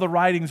 It's all the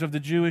writings of the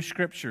Jewish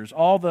scriptures,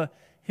 all the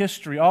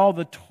history, all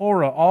the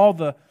Torah, all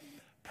the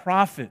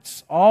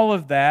prophets, all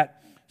of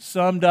that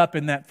summed up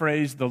in that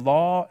phrase, the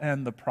law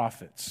and the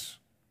prophets.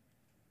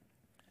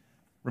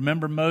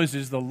 Remember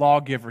Moses, the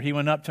lawgiver. He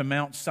went up to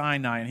Mount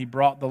Sinai and he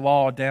brought the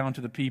law down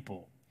to the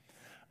people.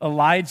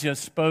 Elijah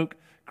spoke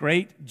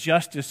great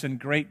justice and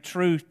great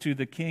truth to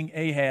the king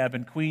Ahab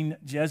and Queen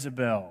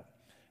Jezebel.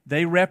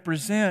 They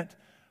represent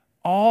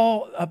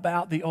all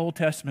about the Old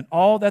Testament,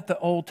 all that the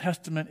Old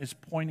Testament is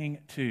pointing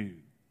to.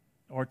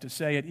 Or to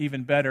say it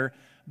even better,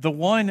 the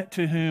one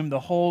to whom the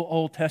whole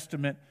Old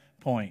Testament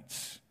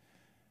points.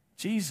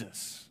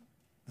 Jesus,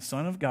 the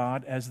Son of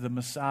God, as the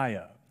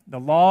Messiah. The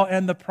law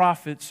and the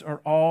prophets are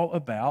all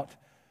about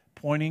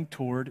pointing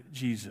toward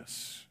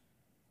Jesus.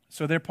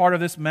 So they're part of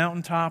this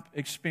mountaintop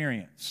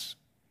experience.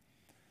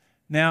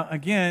 Now,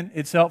 again,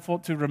 it's helpful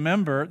to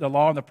remember the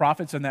law and the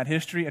prophets and that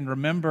history, and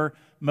remember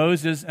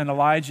Moses and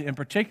Elijah in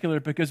particular,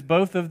 because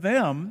both of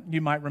them,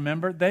 you might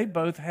remember, they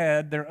both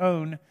had their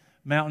own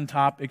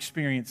mountaintop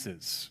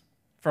experiences.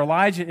 For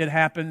Elijah, it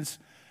happens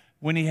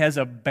when he has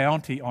a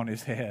bounty on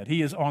his head.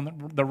 He is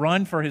on the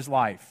run for his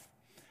life.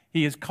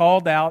 He has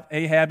called out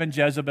Ahab and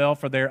Jezebel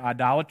for their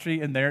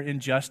idolatry and their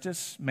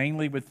injustice,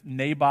 mainly with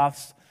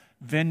Naboth's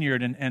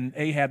vineyard, and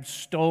Ahab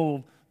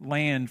stole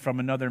land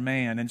from another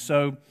man. And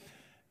so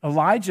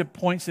Elijah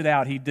points it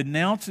out. He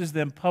denounces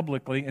them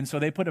publicly, and so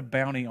they put a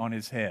bounty on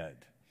his head.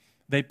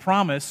 They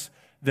promise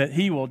that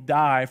he will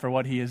die for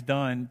what he has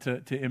done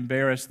to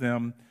embarrass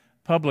them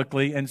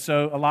publicly. And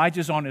so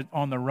Elijah's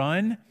on the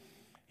run.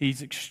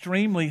 He's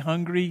extremely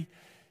hungry.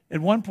 At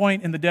one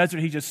point in the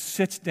desert, he just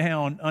sits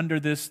down under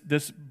this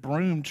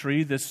broom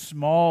tree, this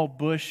small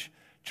bush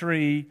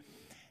tree,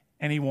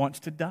 and he wants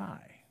to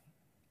die.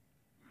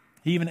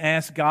 He even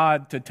asks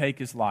God to take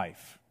his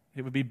life.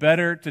 It would be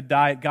better to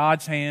die at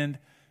God's hand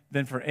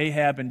than for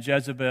Ahab and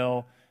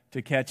Jezebel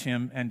to catch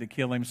him and to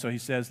kill him. So he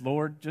says,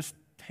 Lord, just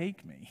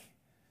take me.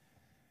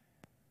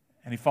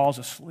 And he falls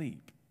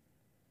asleep.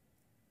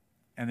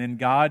 And then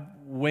God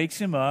wakes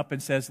him up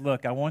and says,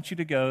 look, I want you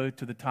to go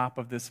to the top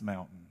of this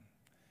mountain.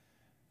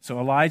 So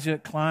Elijah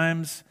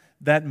climbs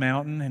that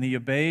mountain and he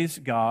obeys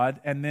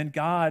God. And then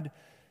God,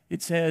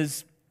 it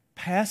says,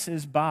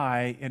 passes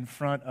by in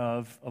front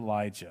of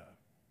Elijah.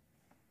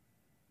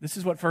 This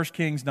is what 1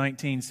 Kings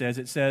 19 says.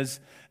 It says,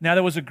 now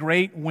there was a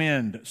great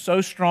wind, so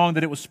strong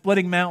that it was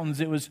splitting mountains.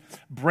 It was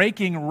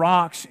breaking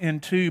rocks in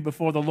two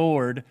before the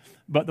Lord.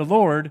 But the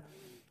Lord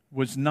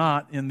was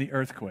not in the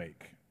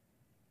earthquake.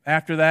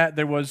 After that,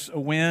 there was a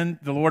wind.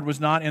 The Lord was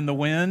not in the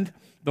wind.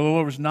 The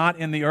Lord was not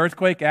in the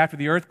earthquake. After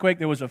the earthquake,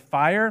 there was a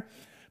fire,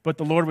 but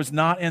the Lord was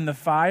not in the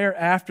fire.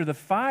 After the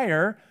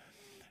fire,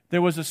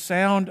 there was a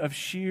sound of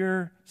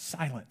sheer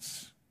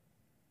silence.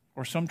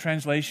 Or some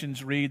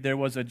translations read, there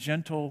was a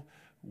gentle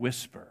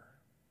whisper.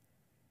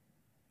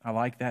 I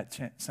like that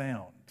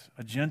sound,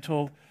 a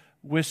gentle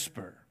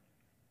whisper.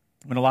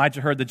 When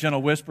Elijah heard the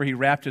gentle whisper, he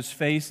wrapped his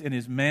face in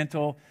his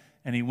mantle,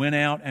 and he went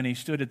out and he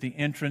stood at the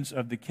entrance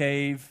of the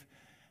cave,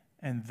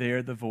 and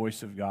there the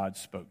voice of God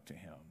spoke to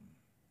him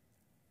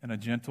in a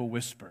gentle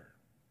whisper.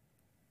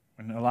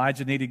 When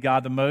Elijah needed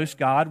God the most,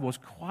 God was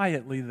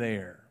quietly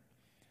there.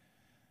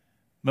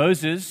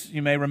 Moses,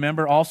 you may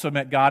remember, also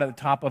met God at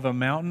the top of a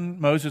mountain.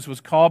 Moses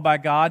was called by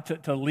God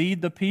to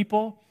lead the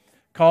people,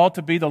 called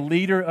to be the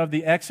leader of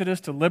the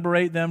Exodus, to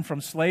liberate them from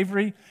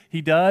slavery.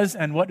 He does,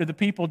 and what do the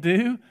people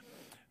do?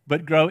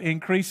 But grow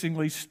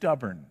increasingly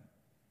stubborn.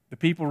 The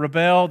people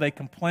rebel, they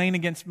complain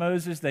against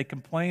Moses, they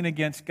complain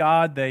against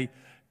God, they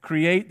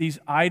create these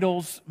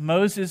idols.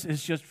 Moses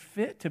is just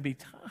fit to be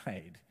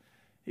tied.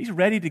 He's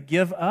ready to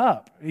give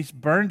up. He's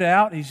burned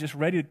out, he's just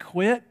ready to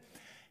quit.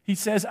 He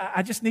says,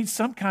 I just need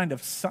some kind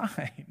of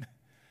sign.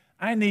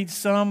 I need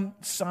some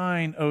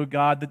sign, oh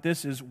God, that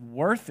this is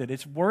worth it.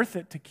 It's worth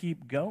it to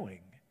keep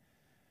going.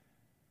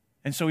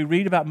 And so we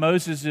read about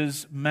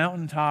Moses'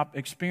 mountaintop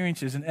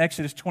experiences. In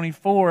Exodus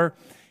 24,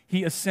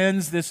 he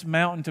ascends this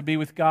mountain to be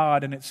with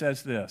God, and it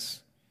says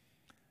this.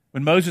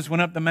 When Moses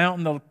went up the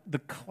mountain, the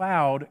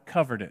cloud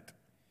covered it,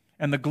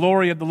 and the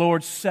glory of the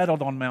Lord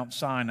settled on Mount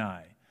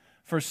Sinai.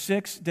 For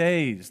 6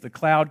 days the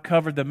cloud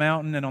covered the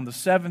mountain, and on the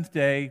seventh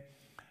day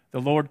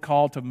the Lord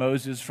called to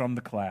Moses from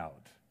the cloud.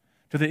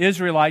 To the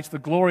Israelites, the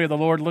glory of the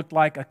Lord looked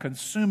like a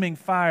consuming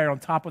fire on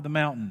top of the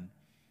mountain.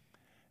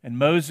 And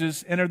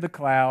Moses entered the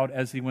cloud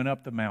as he went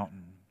up the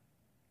mountain.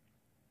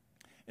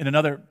 In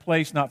another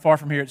place not far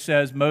from here, it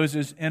says,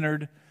 Moses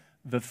entered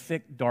the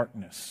thick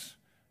darkness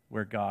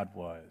where God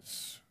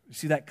was. You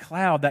see, that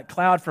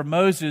cloud for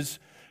Moses,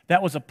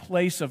 that was a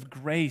place of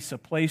grace, a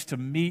place to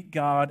meet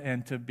God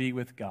and to be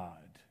with God.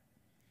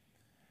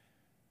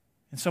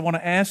 And so I want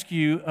to ask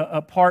you,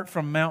 apart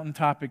from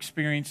mountaintop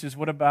experiences,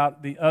 what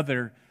about the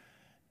other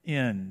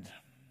end?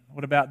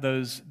 What about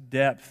those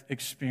depth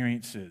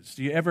experiences?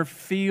 Do you ever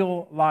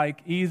feel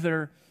like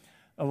either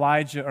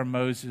Elijah or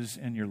Moses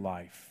in your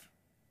life?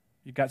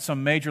 You've got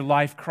some major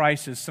life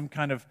crisis, some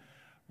kind of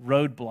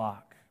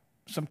roadblock,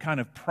 some kind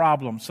of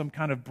problem, some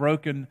kind of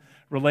broken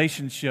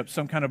relationship,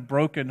 some kind of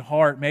broken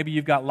heart. Maybe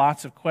you've got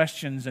lots of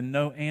questions and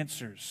no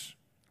answers.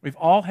 We've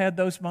all had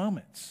those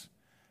moments.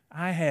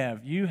 I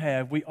have, you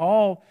have, we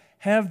all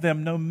have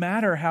them, no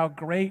matter how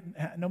great,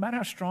 no matter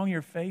how strong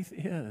your faith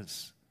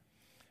is.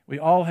 We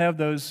all have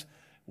those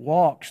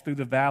walks through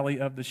the valley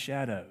of the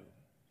shadow.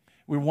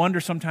 We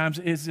wonder sometimes,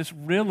 is this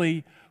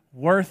really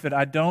worth it?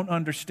 I don't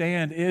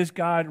understand. Is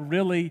God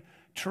really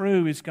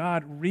true? Is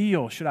God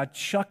real? Should I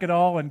chuck it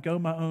all and go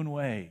my own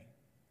way?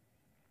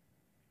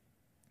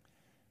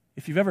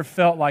 If you've ever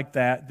felt like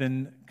that,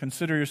 then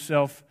consider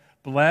yourself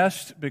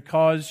blessed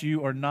because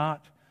you are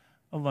not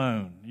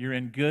alone. You're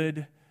in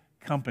good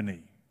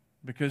company.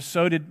 Because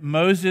so did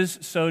Moses,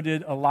 so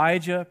did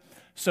Elijah,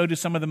 so do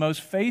some of the most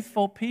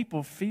faithful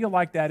people feel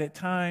like that at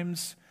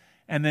times.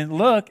 And then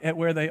look at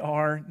where they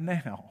are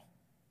now.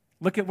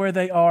 Look at where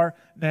they are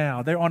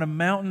now. They're on a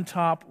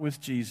mountaintop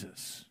with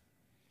Jesus.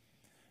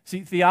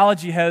 See,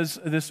 theology has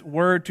this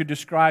word to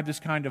describe this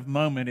kind of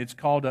moment. It's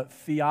called a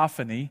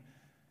theophany.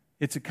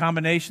 It's a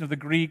combination of the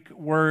Greek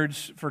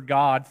words for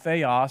God,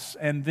 theos,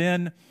 and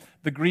then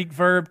the Greek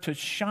verb to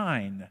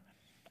shine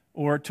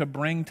or to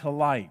bring to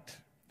light.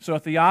 So a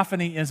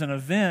theophany is an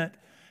event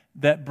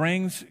that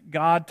brings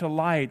God to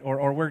light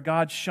or where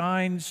God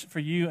shines for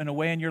you in a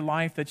way in your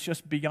life that's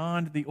just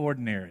beyond the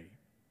ordinary.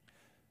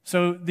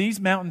 So these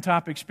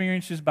mountaintop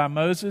experiences by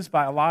Moses,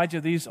 by Elijah,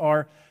 these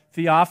are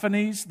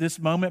theophanies. This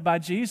moment by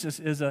Jesus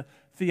is a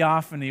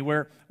theophany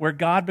where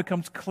God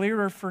becomes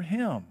clearer for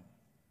him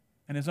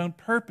and his own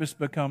purpose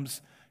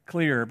becomes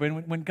clearer.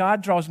 But when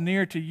God draws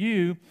near to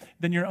you,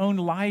 then your own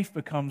life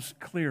becomes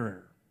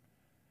clearer.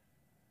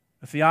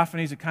 A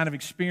theophany is a kind of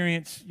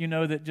experience,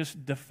 that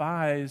just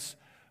defies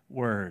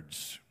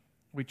words.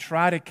 We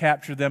try to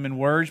capture them in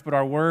words, but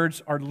our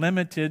words are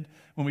limited.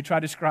 When we try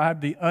to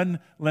describe the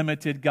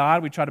unlimited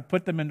God, we try to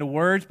put them into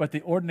words, but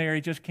the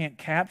ordinary just can't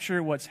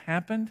capture what's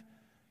happened.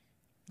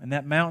 And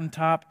that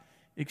mountaintop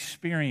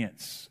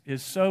experience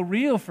is so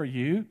real for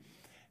you,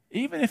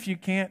 even if you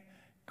can't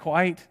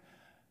quite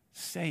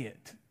say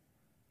it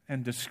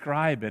and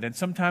describe it. And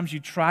sometimes you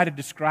try to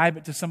describe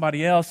it to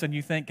somebody else and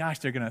you think, gosh,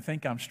 they're going to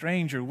think I'm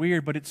strange or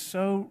weird, but it's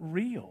so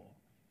real.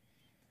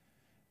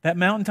 That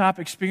mountaintop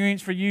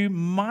experience for you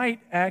might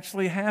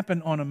actually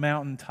happen on a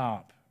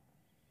mountaintop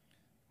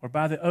or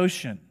by the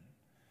ocean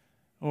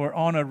or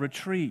on a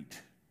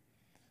retreat.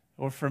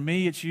 Or for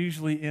me, it's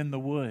usually in the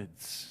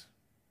woods.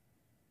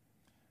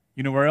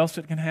 You know where else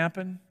it can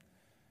happen?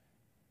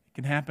 It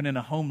can happen in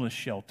a homeless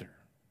shelter.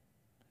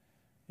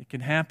 It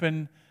can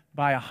happen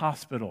by a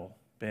hospital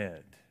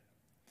bed.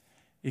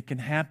 It can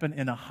happen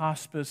in a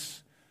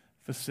hospice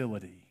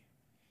facility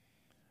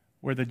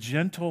where the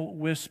gentle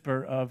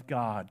whisper of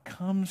God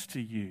comes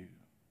to you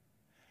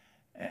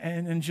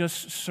and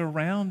just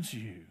surrounds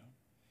you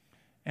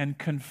and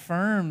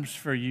confirms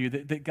for you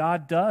that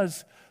God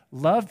does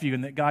love you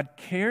and that God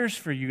cares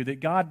for you, that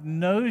God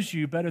knows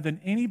you better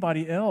than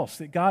anybody else,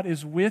 that God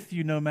is with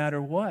you no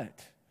matter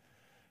what.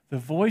 The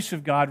voice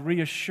of God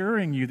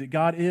reassuring you that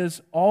God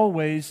is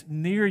always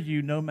near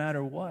you no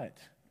matter what.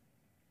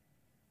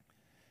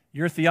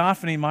 Your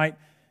theophany might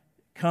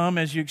come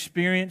as you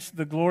experience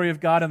the glory of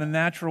God in the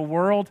natural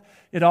world.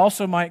 It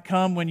also might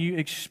come when you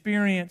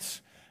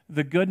experience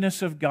the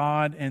goodness of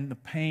God and the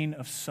pain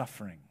of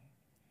suffering.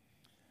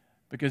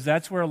 Because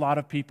that's where a lot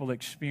of people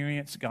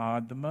experience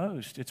God the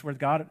most. It's where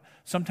God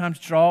sometimes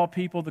draws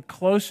people the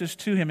closest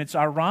to Him. It's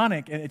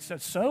ironic, and it's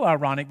so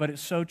ironic, but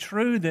it's so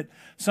true that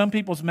some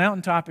people's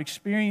mountaintop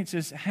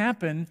experiences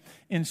happen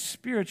in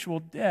spiritual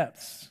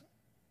depths,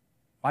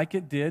 like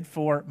it did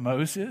for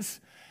Moses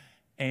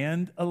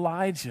and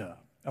Elijah.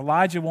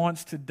 Elijah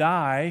wants to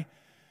die,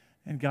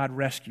 and God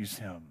rescues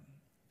him.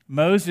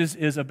 Moses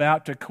is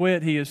about to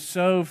quit. He is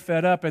so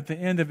fed up at the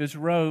end of his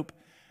rope,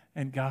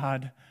 and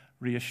God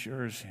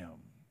reassures him.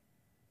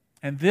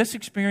 And this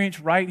experience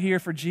right here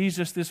for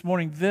Jesus this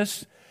morning,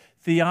 this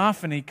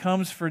theophany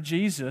comes for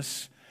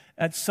Jesus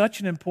at such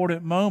an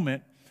important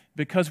moment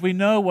because we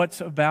know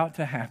what's about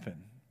to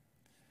happen.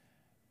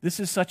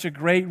 This is such a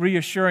great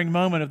reassuring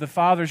moment of the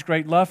Father's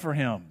great love for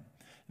him.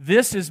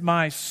 This is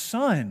my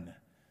Son,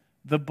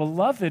 the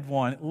beloved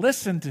one.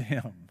 Listen to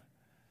him.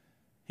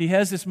 He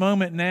has this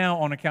moment now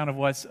on account of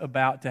what's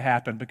about to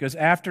happen, because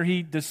after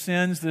he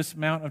descends this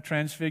Mount of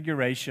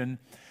Transfiguration,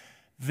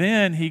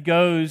 then he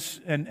goes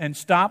and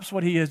stops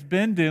what he has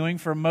been doing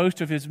for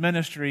most of his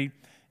ministry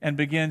and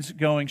begins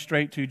going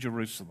straight to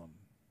Jerusalem.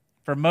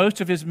 For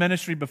most of his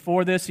ministry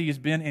before this, he has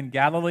been in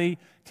Galilee,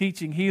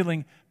 teaching,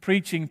 healing,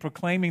 preaching,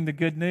 proclaiming the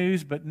good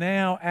news. But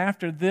now,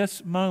 after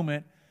this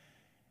moment,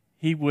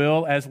 he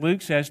will, as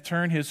Luke says,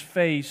 turn his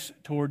face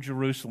toward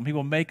Jerusalem. He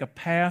will make a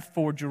path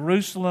for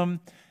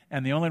Jerusalem,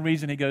 and the only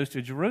reason he goes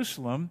to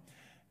Jerusalem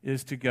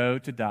is to go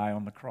to die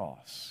on the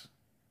cross.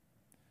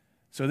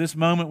 So this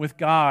moment with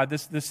God,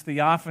 this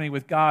theophany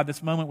with God,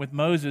 this moment with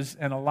Moses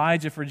and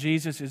Elijah for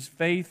Jesus is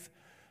faith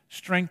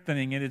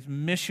strengthening. It is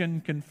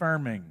mission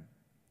confirming.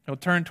 He'll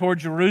turn toward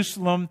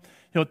Jerusalem.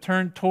 He'll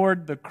turn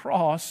toward the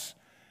cross.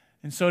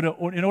 And so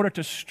in order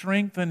to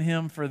strengthen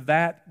him for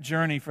that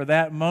journey, for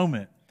that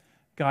moment,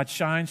 God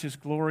shines His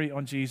glory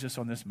on Jesus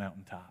on this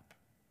mountaintop.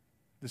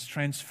 This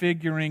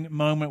transfiguring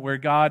moment where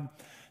God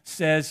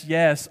says,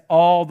 yes,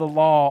 all the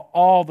law,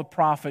 all the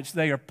prophets,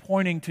 they are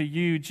pointing to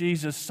you,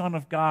 Jesus, Son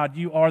of God.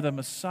 You are the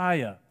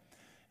Messiah.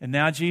 And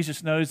now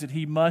Jesus knows that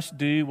He must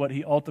do what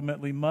He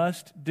ultimately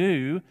must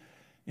do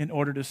in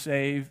order to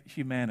save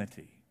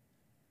humanity.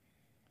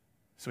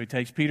 So He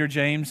takes Peter,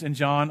 James, and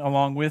John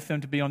along with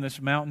Him to be on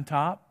this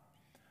mountaintop.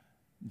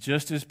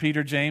 Just as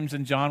Peter, James,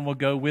 and John will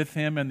go with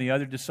Him and the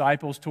other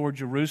disciples toward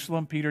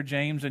Jerusalem, Peter,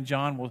 James, and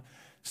John will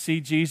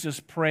see Jesus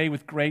pray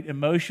with great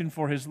emotion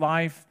for His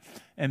life,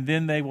 and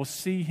then they will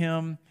see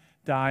Him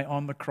die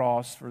on the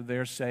cross for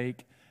their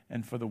sake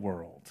and for the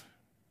world.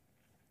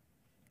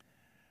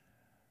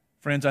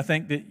 Friends, I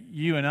think that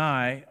you and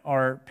I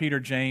are Peter,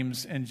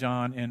 James, and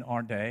John in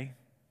our day.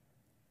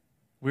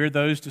 We're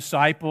those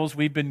disciples.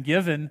 We've been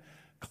given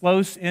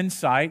close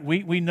insight.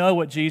 We know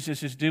what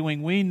Jesus is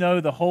doing. We know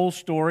the whole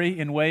story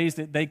in ways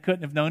that they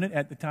couldn't have known it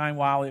at the time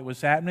while it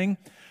was happening.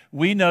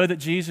 We know that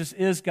Jesus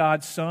is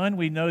God's Son.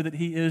 We know that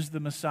He is the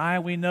Messiah.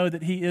 We know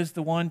that He is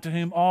the one to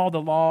whom all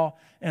the law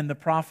and the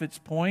prophets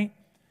point.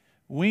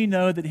 We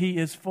know that He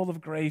is full of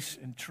grace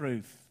and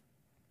truth.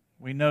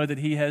 We know that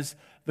He has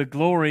the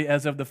glory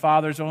as of the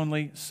Father's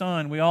only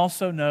Son. We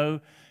also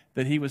know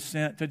that He was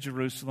sent to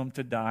Jerusalem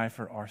to die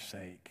for our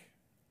sake.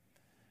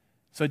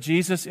 So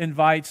Jesus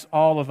invites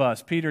all of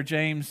us, Peter,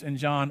 James, and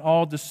John,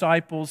 all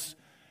disciples,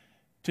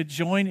 to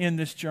join in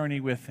this journey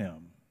with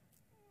Him.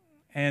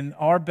 And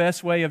our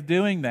best way of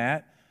doing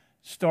that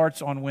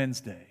starts on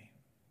Wednesday.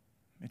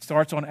 It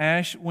starts on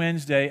Ash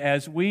Wednesday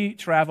as we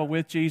travel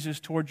with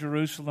Jesus toward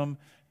Jerusalem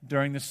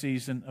during the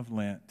season of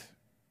Lent.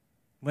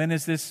 Lent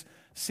is this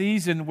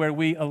season where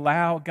we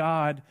allow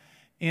God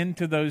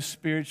into those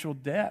spiritual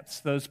depths,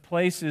 those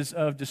places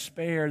of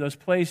despair, those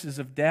places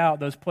of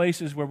doubt, those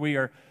places where we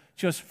are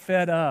just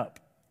fed up.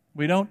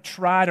 We don't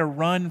try to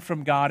run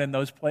from God in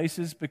those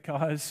places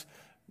because,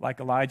 like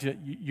Elijah,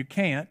 you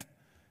can't.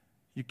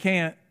 You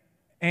can't,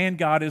 and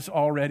God is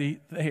already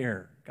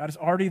there. God is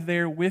already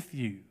there with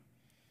you.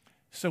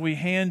 So we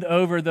hand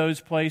over those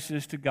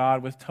places to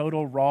God with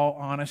total raw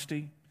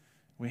honesty.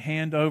 We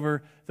hand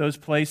over those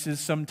places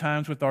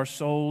sometimes with our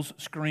soul's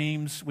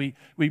screams. We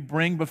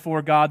bring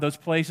before God those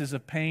places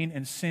of pain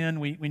and sin.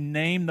 We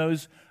name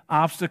those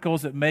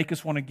obstacles that make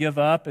us want to give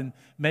up and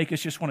make us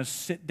just want to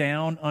sit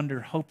down under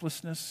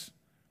hopelessness.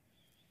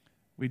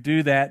 We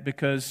do that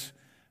because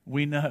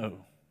we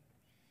know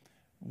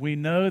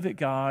that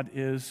God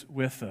is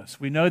with us.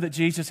 We know that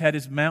Jesus had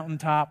His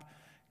mountaintop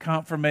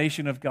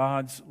confirmation of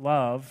God's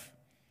love,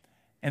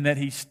 and that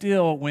he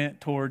still went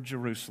toward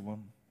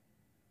Jerusalem.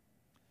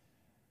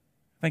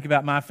 Think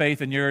about my faith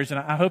and yours, and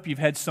I hope you've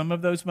had some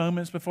of those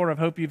moments before. I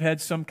hope you've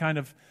had some kind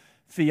of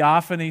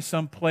theophany,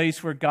 some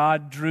place where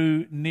God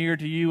drew near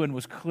to you and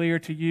was clear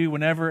to you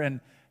whenever and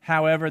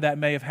however that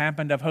may have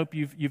happened. I hope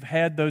you've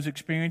had those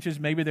experiences.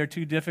 Maybe they're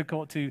too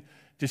difficult to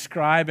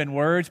describe in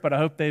words, but I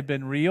hope they've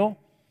been real.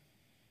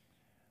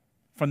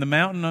 From the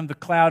mountain on the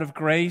cloud of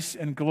grace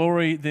and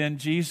glory, then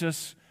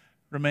Jesus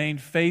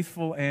remained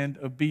faithful and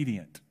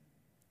obedient,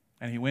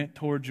 and he went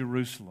toward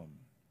Jerusalem.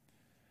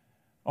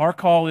 Our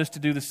call is to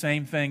do the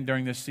same thing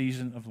during this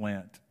season of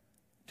Lent,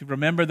 to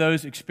remember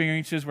those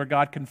experiences where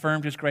God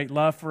confirmed his great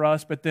love for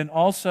us, but then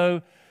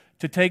also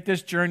to take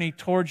this journey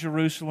toward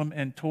Jerusalem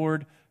and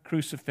toward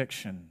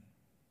crucifixion,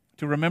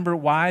 to remember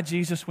why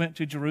Jesus went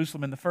to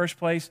Jerusalem in the first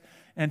place,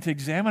 and to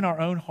examine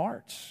our own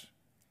hearts,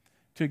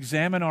 to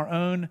examine our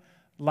own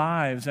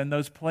lives and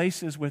those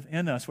places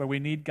within us where we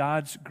need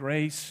God's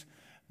grace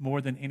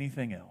more than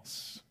anything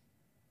else.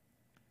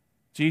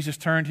 Jesus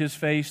turned his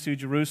face to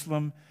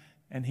Jerusalem,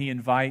 and he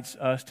invites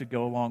us to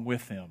go along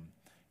with him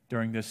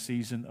during this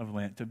season of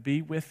Lent, to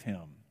be with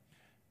him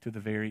to the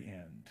very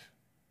end.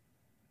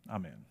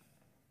 Amen.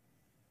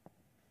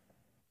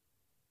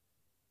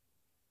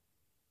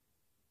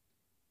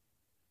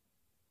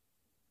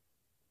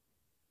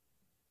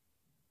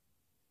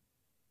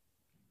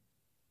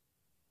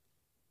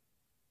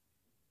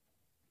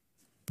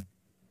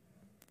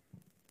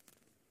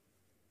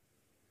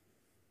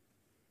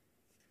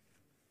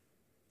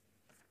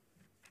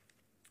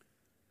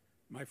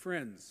 My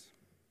friends,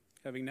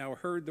 having now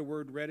heard the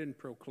word read and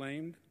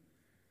proclaimed,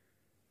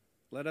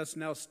 let us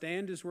now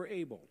stand as we're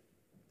able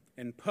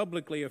and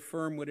publicly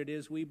affirm what it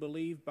is we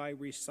believe by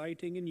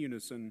reciting in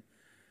unison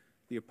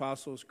the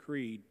Apostles'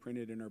 Creed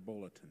printed in our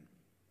bulletin.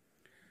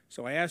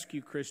 So I ask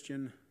you,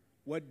 Christian,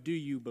 what do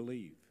you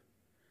believe?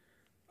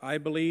 I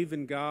believe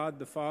in God,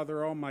 the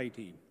Father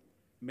Almighty,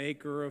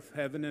 maker of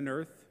heaven and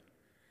earth,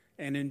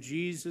 and in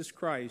Jesus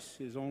Christ,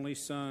 his only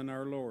Son,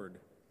 our Lord,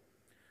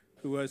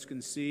 who was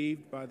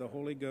conceived by the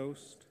Holy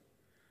Ghost,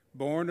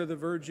 born of the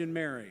Virgin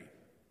Mary,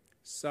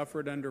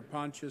 suffered under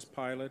Pontius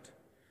Pilate,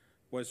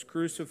 was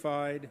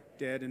crucified,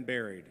 dead, and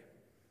buried.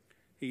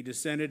 He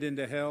descended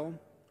into hell.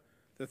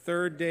 The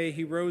third day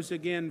he rose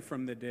again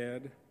from the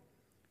dead.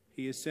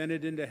 He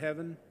ascended into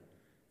heaven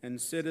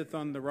and sitteth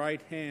on the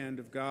right hand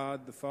of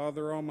God the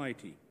Father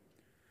Almighty.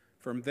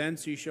 From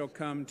thence he shall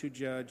come to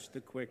judge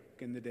the quick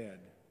and the dead.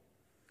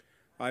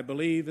 I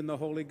believe in the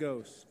Holy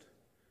Ghost,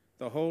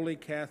 the Holy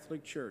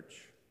Catholic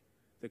Church,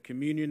 the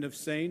communion of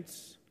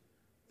saints,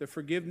 the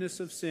forgiveness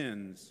of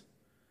sins,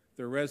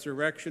 the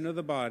resurrection of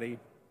the body,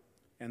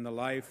 and the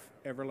life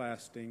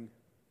everlasting.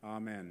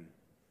 Amen.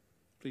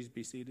 Please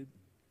be seated.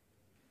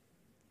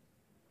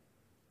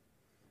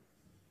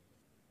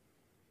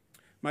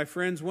 My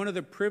friends, one of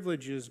the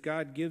privileges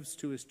God gives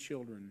to his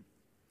children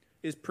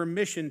is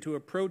permission to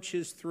approach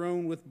his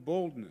throne with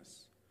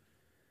boldness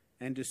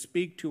and to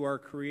speak to our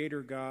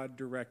Creator God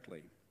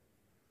directly.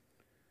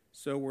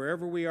 So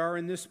wherever we are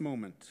in this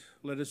moment,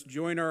 let us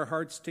join our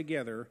hearts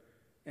together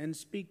and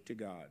speak to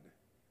God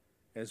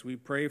as we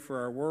pray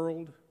for our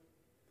world,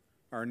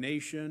 our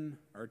nation,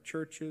 our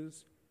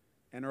churches,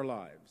 and our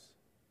lives.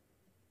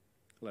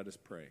 Let us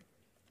pray.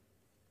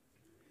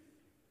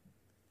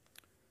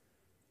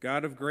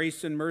 God of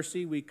grace and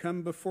mercy, we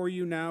come before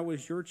you now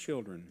as your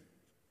children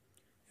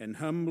and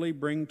humbly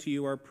bring to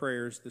you our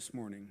prayers this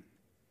morning.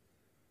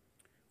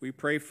 We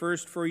pray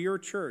first for your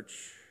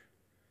church,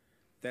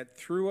 that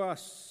through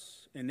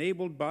us,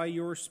 enabled by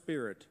your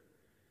Spirit,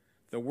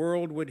 the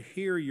world would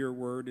hear your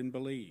word and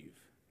believe.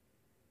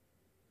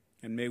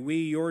 And may we,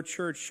 your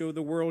church, show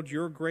the world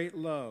your great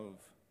love,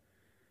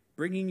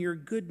 bringing your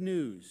good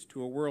news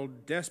to a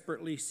world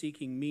desperately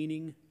seeking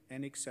meaning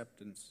and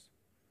acceptance.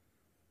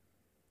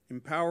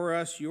 Empower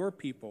us, your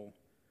people,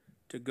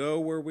 to go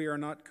where we are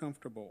not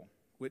comfortable,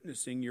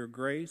 witnessing your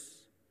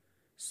grace,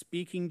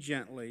 speaking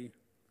gently,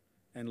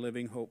 and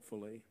living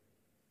hopefully.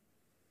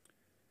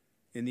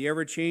 In the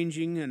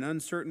ever-changing and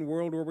uncertain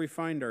world where we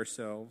find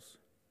ourselves,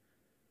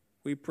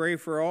 we pray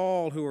for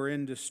all who are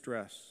in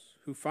distress,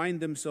 who find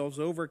themselves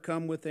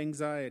overcome with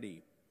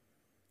anxiety,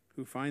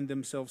 who find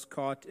themselves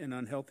caught in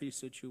unhealthy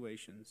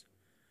situations.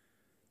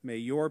 May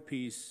your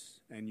peace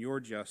and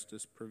your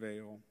justice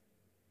prevail.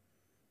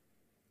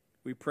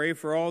 We pray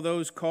for all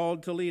those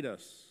called to lead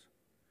us,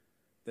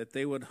 that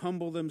they would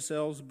humble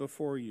themselves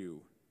before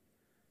you,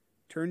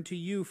 turn to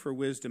you for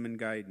wisdom and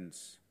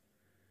guidance,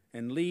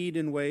 and lead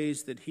in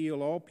ways that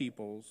heal all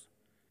peoples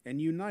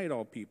and unite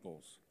all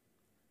peoples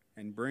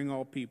and bring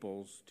all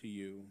peoples to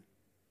you.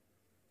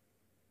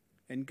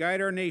 And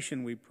guide our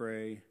nation, we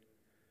pray,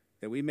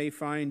 that we may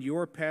find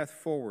your path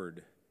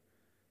forward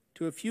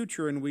to a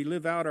future in which we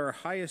live out our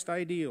highest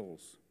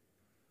ideals,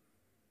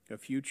 a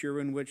future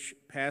in which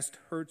past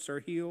hurts are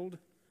healed,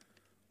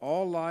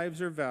 all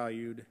lives are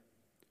valued,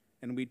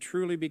 and we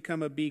truly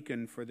become a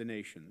beacon for the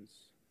nations.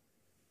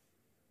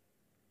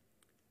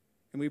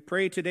 And we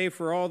pray today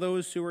for all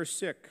those who are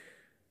sick,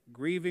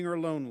 grieving or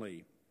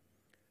lonely,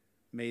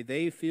 may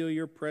they feel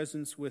your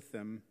presence with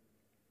them,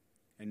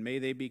 and may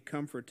they be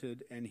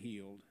comforted and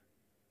healed.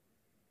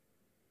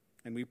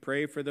 And we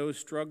pray for those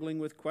struggling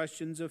with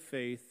questions of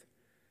faith,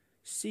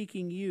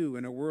 seeking you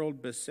in a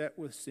world beset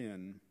with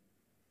sin.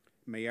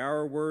 May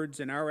our words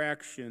and our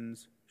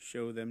actions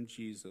show them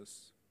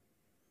Jesus.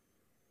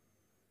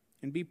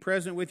 And be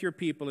present with your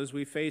people as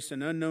we face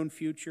an unknown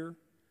future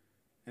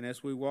and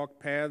as we walk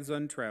paths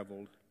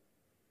untraveled.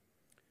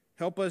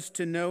 Help us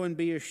to know and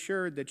be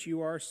assured that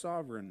you are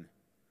sovereign,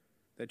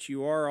 that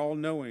you are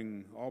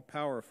all-knowing,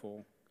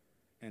 all-powerful,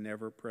 and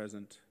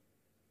ever-present.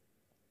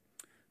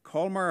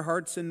 Calm our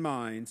hearts and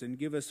minds and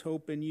give us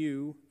hope in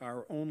you,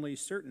 our only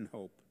certain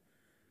hope,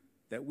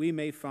 that we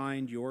may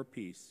find your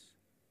peace.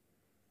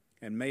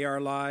 And may our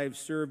lives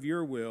serve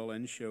your will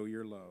and show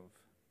your love.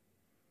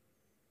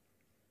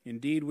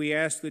 Indeed, we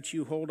ask that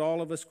you hold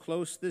all of us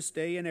close this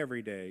day and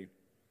every day.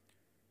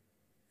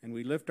 And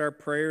we lift our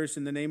prayers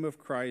in the name of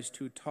Christ,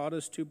 who taught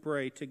us to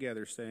pray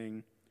together,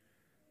 saying,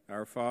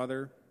 Our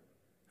Father,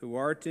 who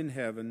art in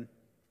heaven,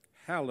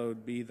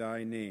 hallowed be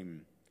thy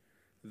name.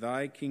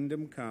 Thy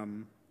kingdom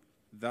come,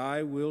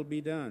 thy will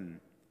be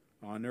done,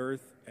 on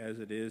earth as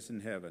it is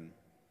in heaven.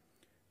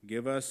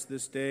 Give us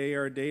this day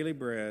our daily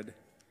bread,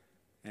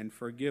 and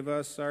forgive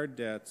us our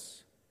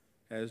debts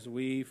as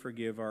we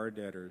forgive our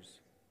debtors.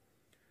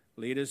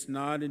 Lead us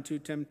not into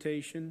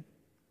temptation,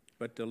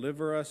 but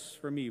deliver us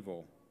from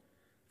evil.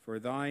 For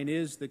thine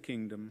is the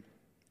kingdom,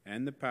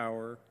 and the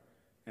power,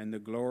 and the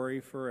glory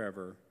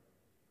forever.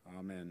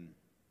 Amen.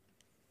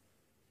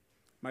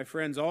 My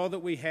friends, all that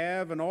we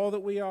have and all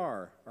that we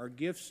are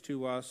gifts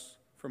to us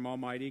from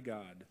Almighty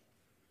God.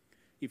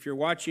 If you're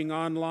watching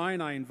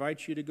online, I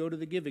invite you to go to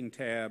the Giving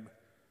tab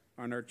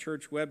on our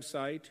church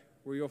website,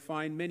 where you'll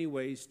find many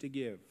ways to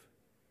give.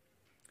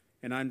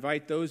 And I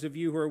invite those of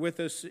you who are with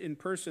us in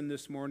person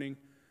this morning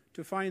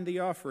to find the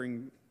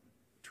offering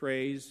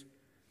trays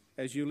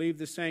as you leave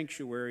the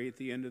sanctuary at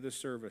the end of the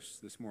service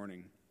this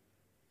morning.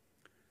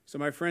 So,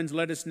 my friends,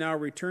 let us now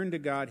return to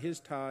God his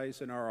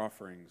tithes and our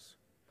offerings.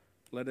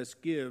 Let us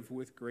give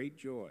with great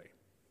joy.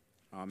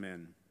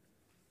 Amen.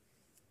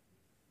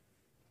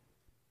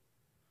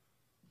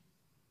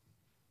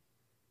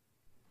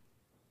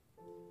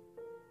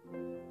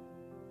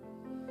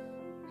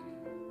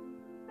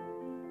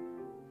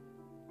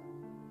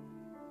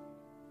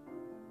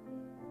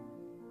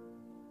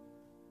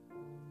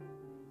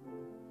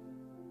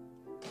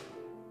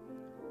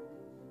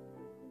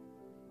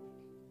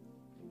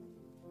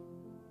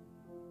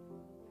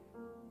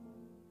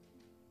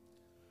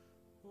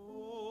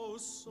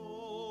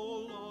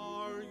 Soul,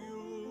 are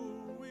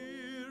you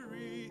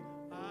weary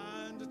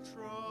and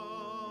troubled?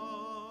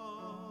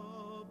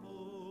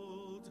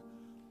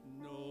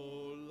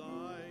 No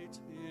light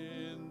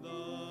in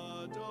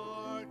the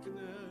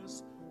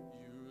darkness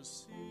you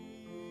see.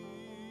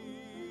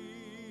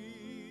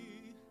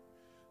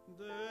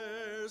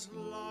 There's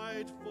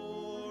light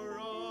for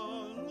a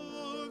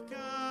look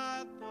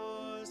at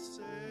the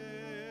Savior,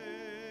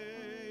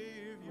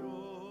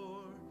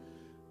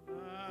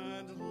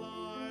 and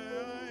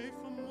life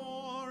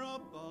more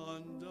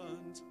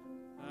abundant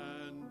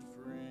and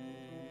free.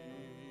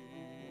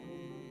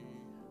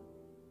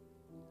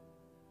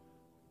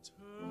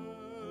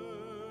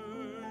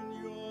 Turn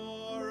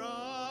your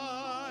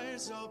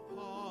eyes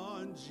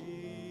upon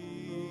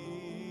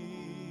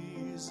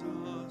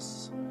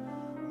Jesus.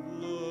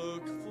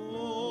 Look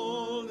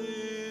full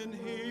in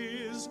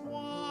his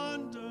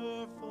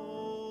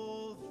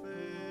wonderful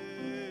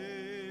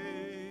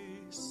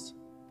face,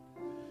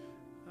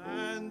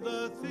 and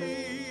the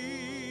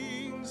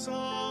things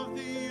of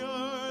the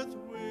earth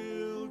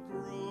will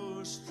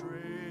grow strangely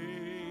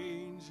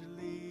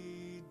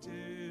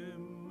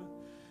dim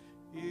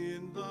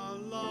in the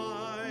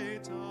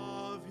light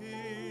of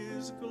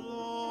his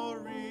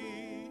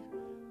glory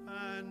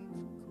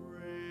and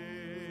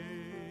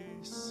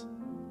grace.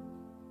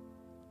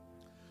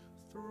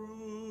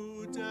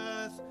 Through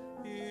death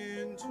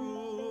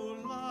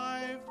into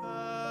life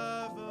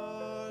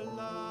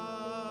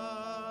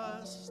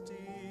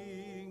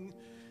everlasting,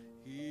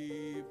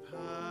 he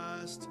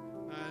passed,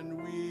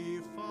 and we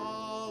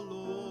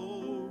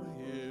follow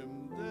him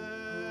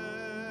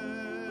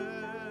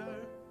there.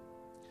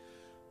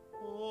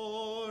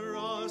 O'er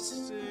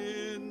us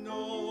sin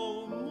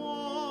no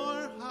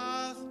more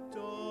hath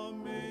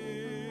dominion,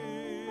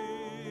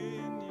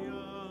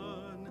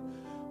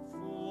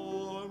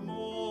 for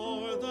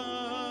more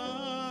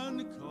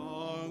than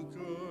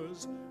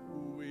conquers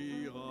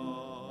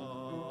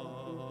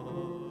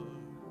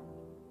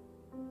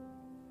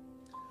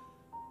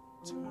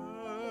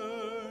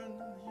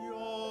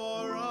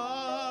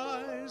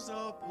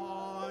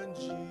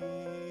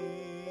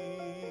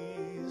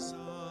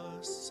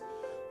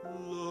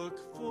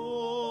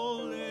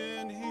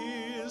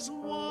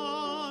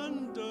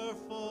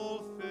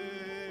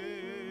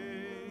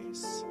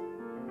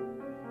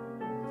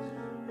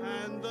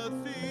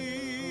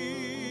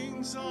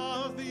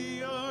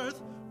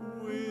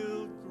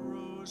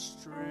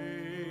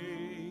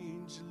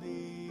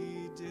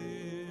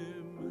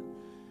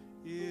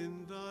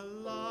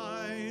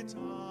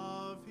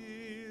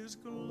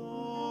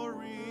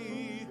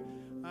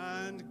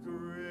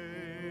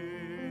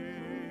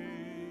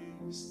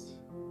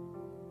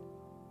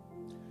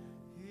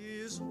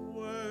his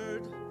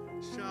word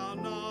shall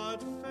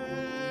not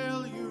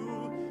fail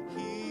you,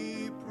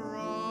 he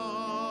promised.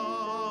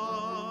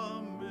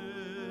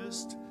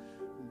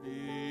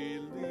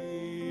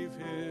 Believe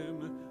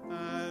him,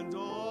 and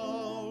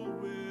all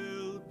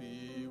will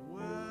be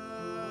well.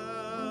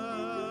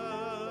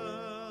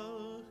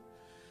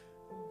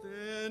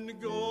 Then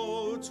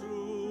go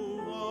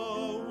to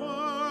a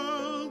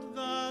world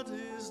that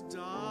is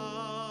dying,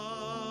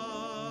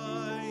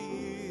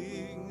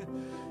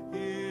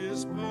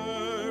 his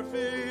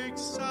perfect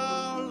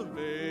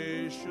salvation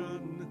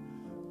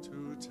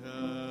to tell.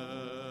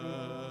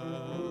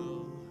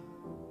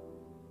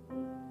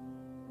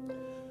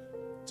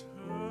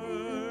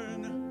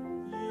 Turn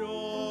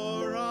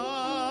your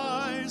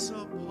eyes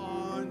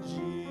upon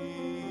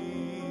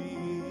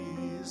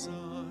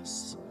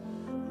Jesus.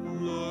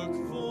 Look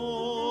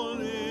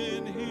full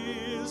in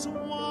his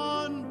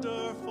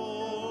wonderful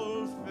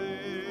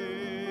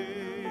face,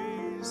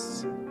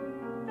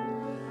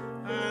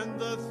 and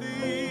the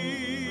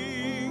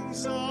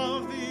things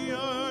of the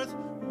earth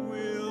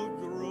will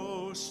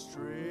grow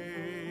strangely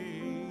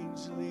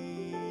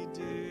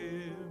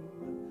dim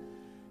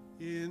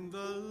in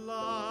the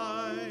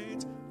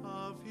light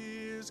of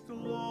his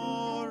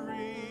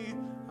glory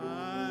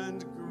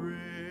and grace.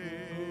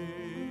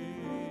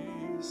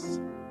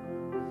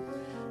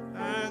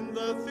 And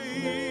the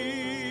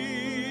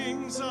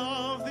things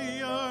of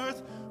the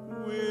earth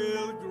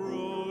will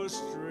grow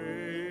strangely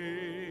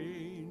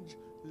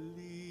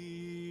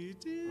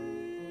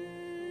dim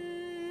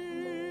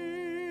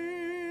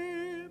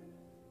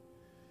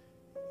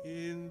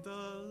in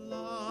the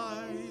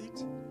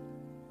light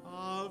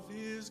of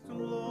his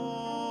glory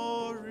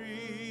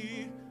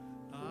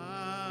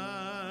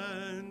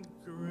and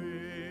grace.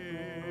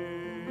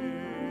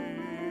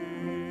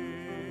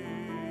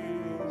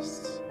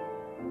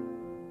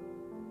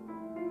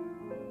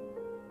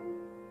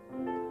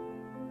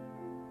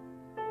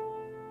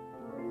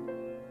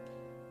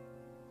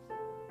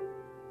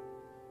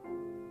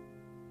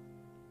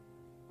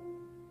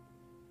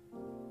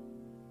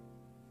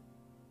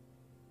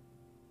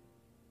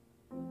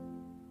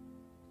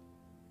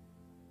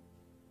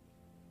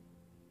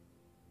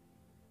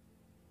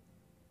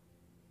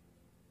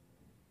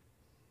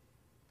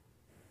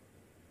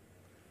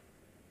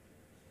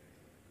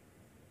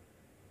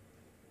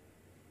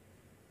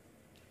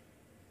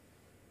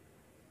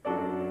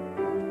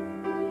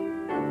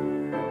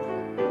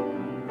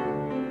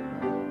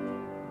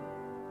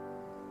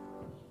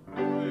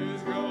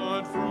 Praise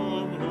God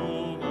from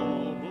whom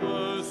all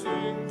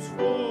blessings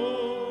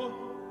flow.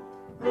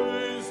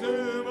 Praise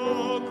him,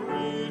 all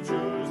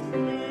creatures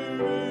here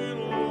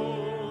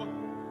below.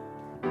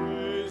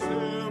 Praise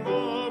him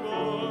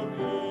above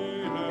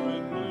the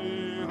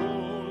heavenly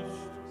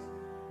host.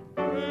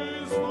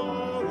 Praise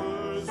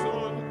Father,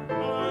 Son,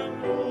 and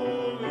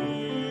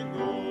Holy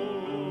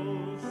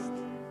Ghost.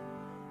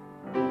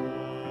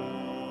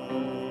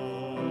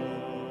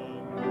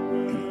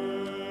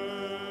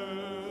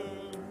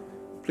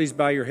 Please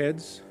bow your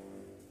heads.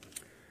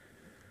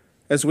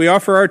 As we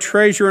offer our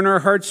treasure and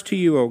our hearts to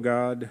you, O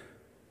God,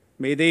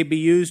 may they be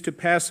used to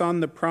pass on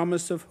the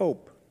promise of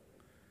hope,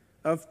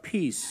 of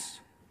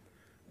peace,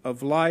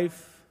 of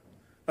life,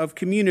 of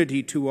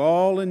community to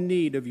all in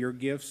need of your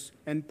gifts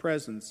and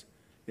presence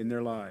in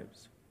their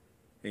lives.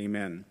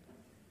 Amen.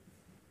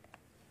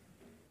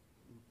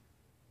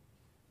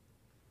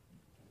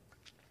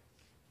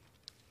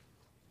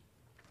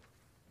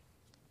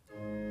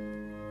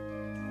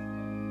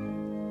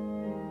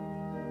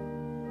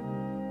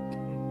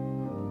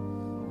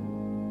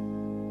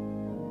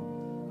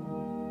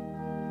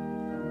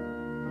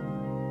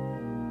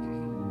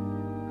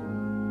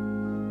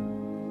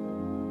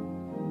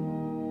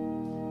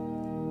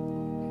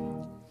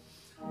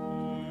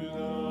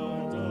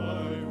 Without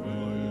thy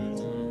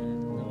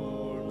waiting,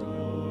 Lord,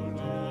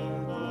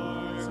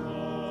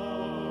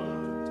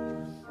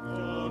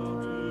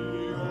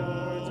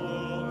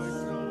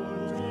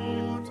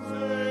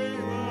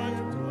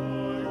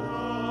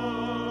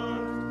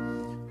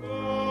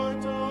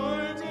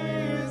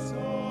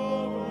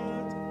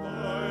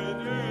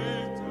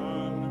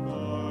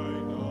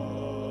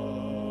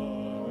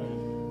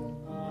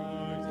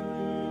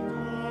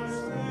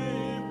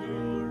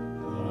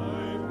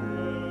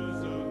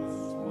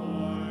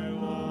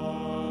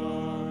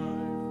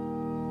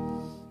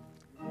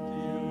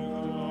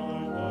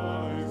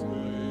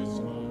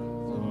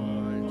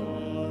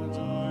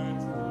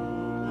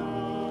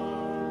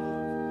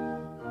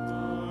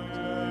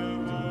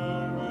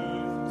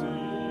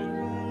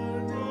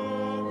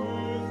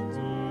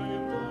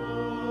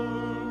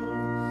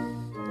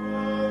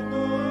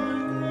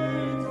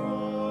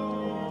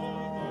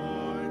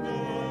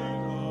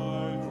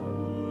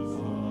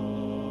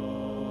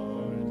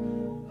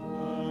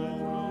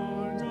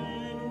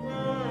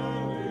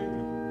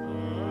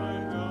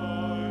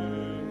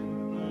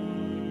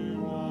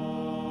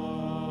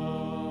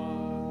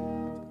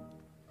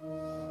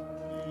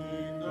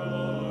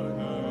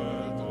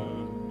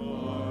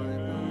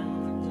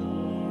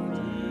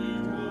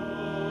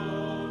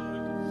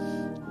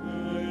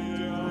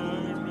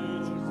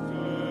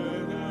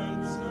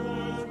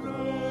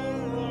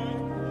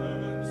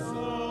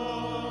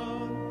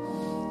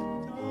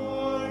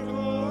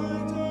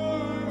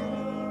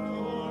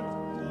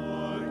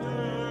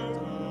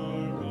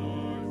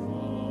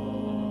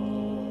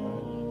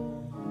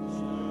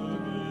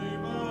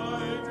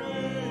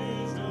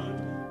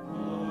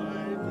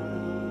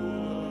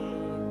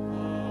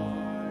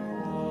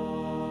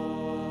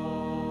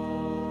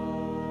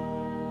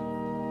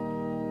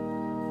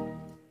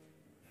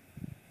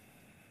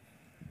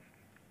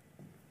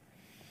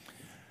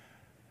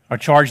 Our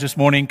charge this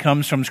morning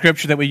comes from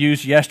scripture that we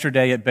used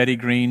yesterday at Betty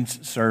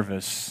Green's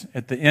service.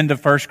 At the end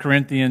of 1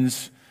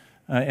 Corinthians,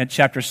 at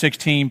chapter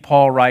 16,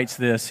 Paul writes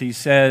this. He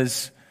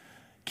says,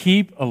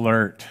 "Keep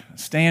alert,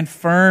 stand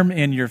firm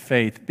in your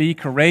faith, be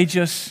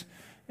courageous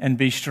and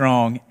be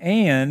strong,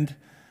 and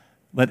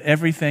let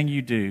everything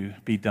you do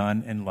be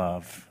done in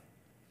love."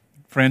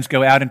 Friends,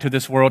 go out into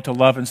this world to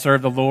love and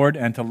serve the Lord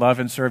and to love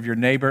and serve your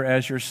neighbor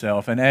as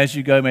yourself. And as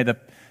you go, may the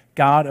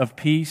God of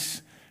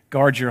peace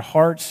guard your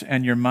hearts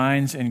and your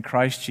minds in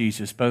Christ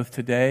Jesus, both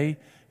today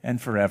and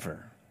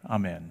forever.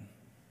 Amen.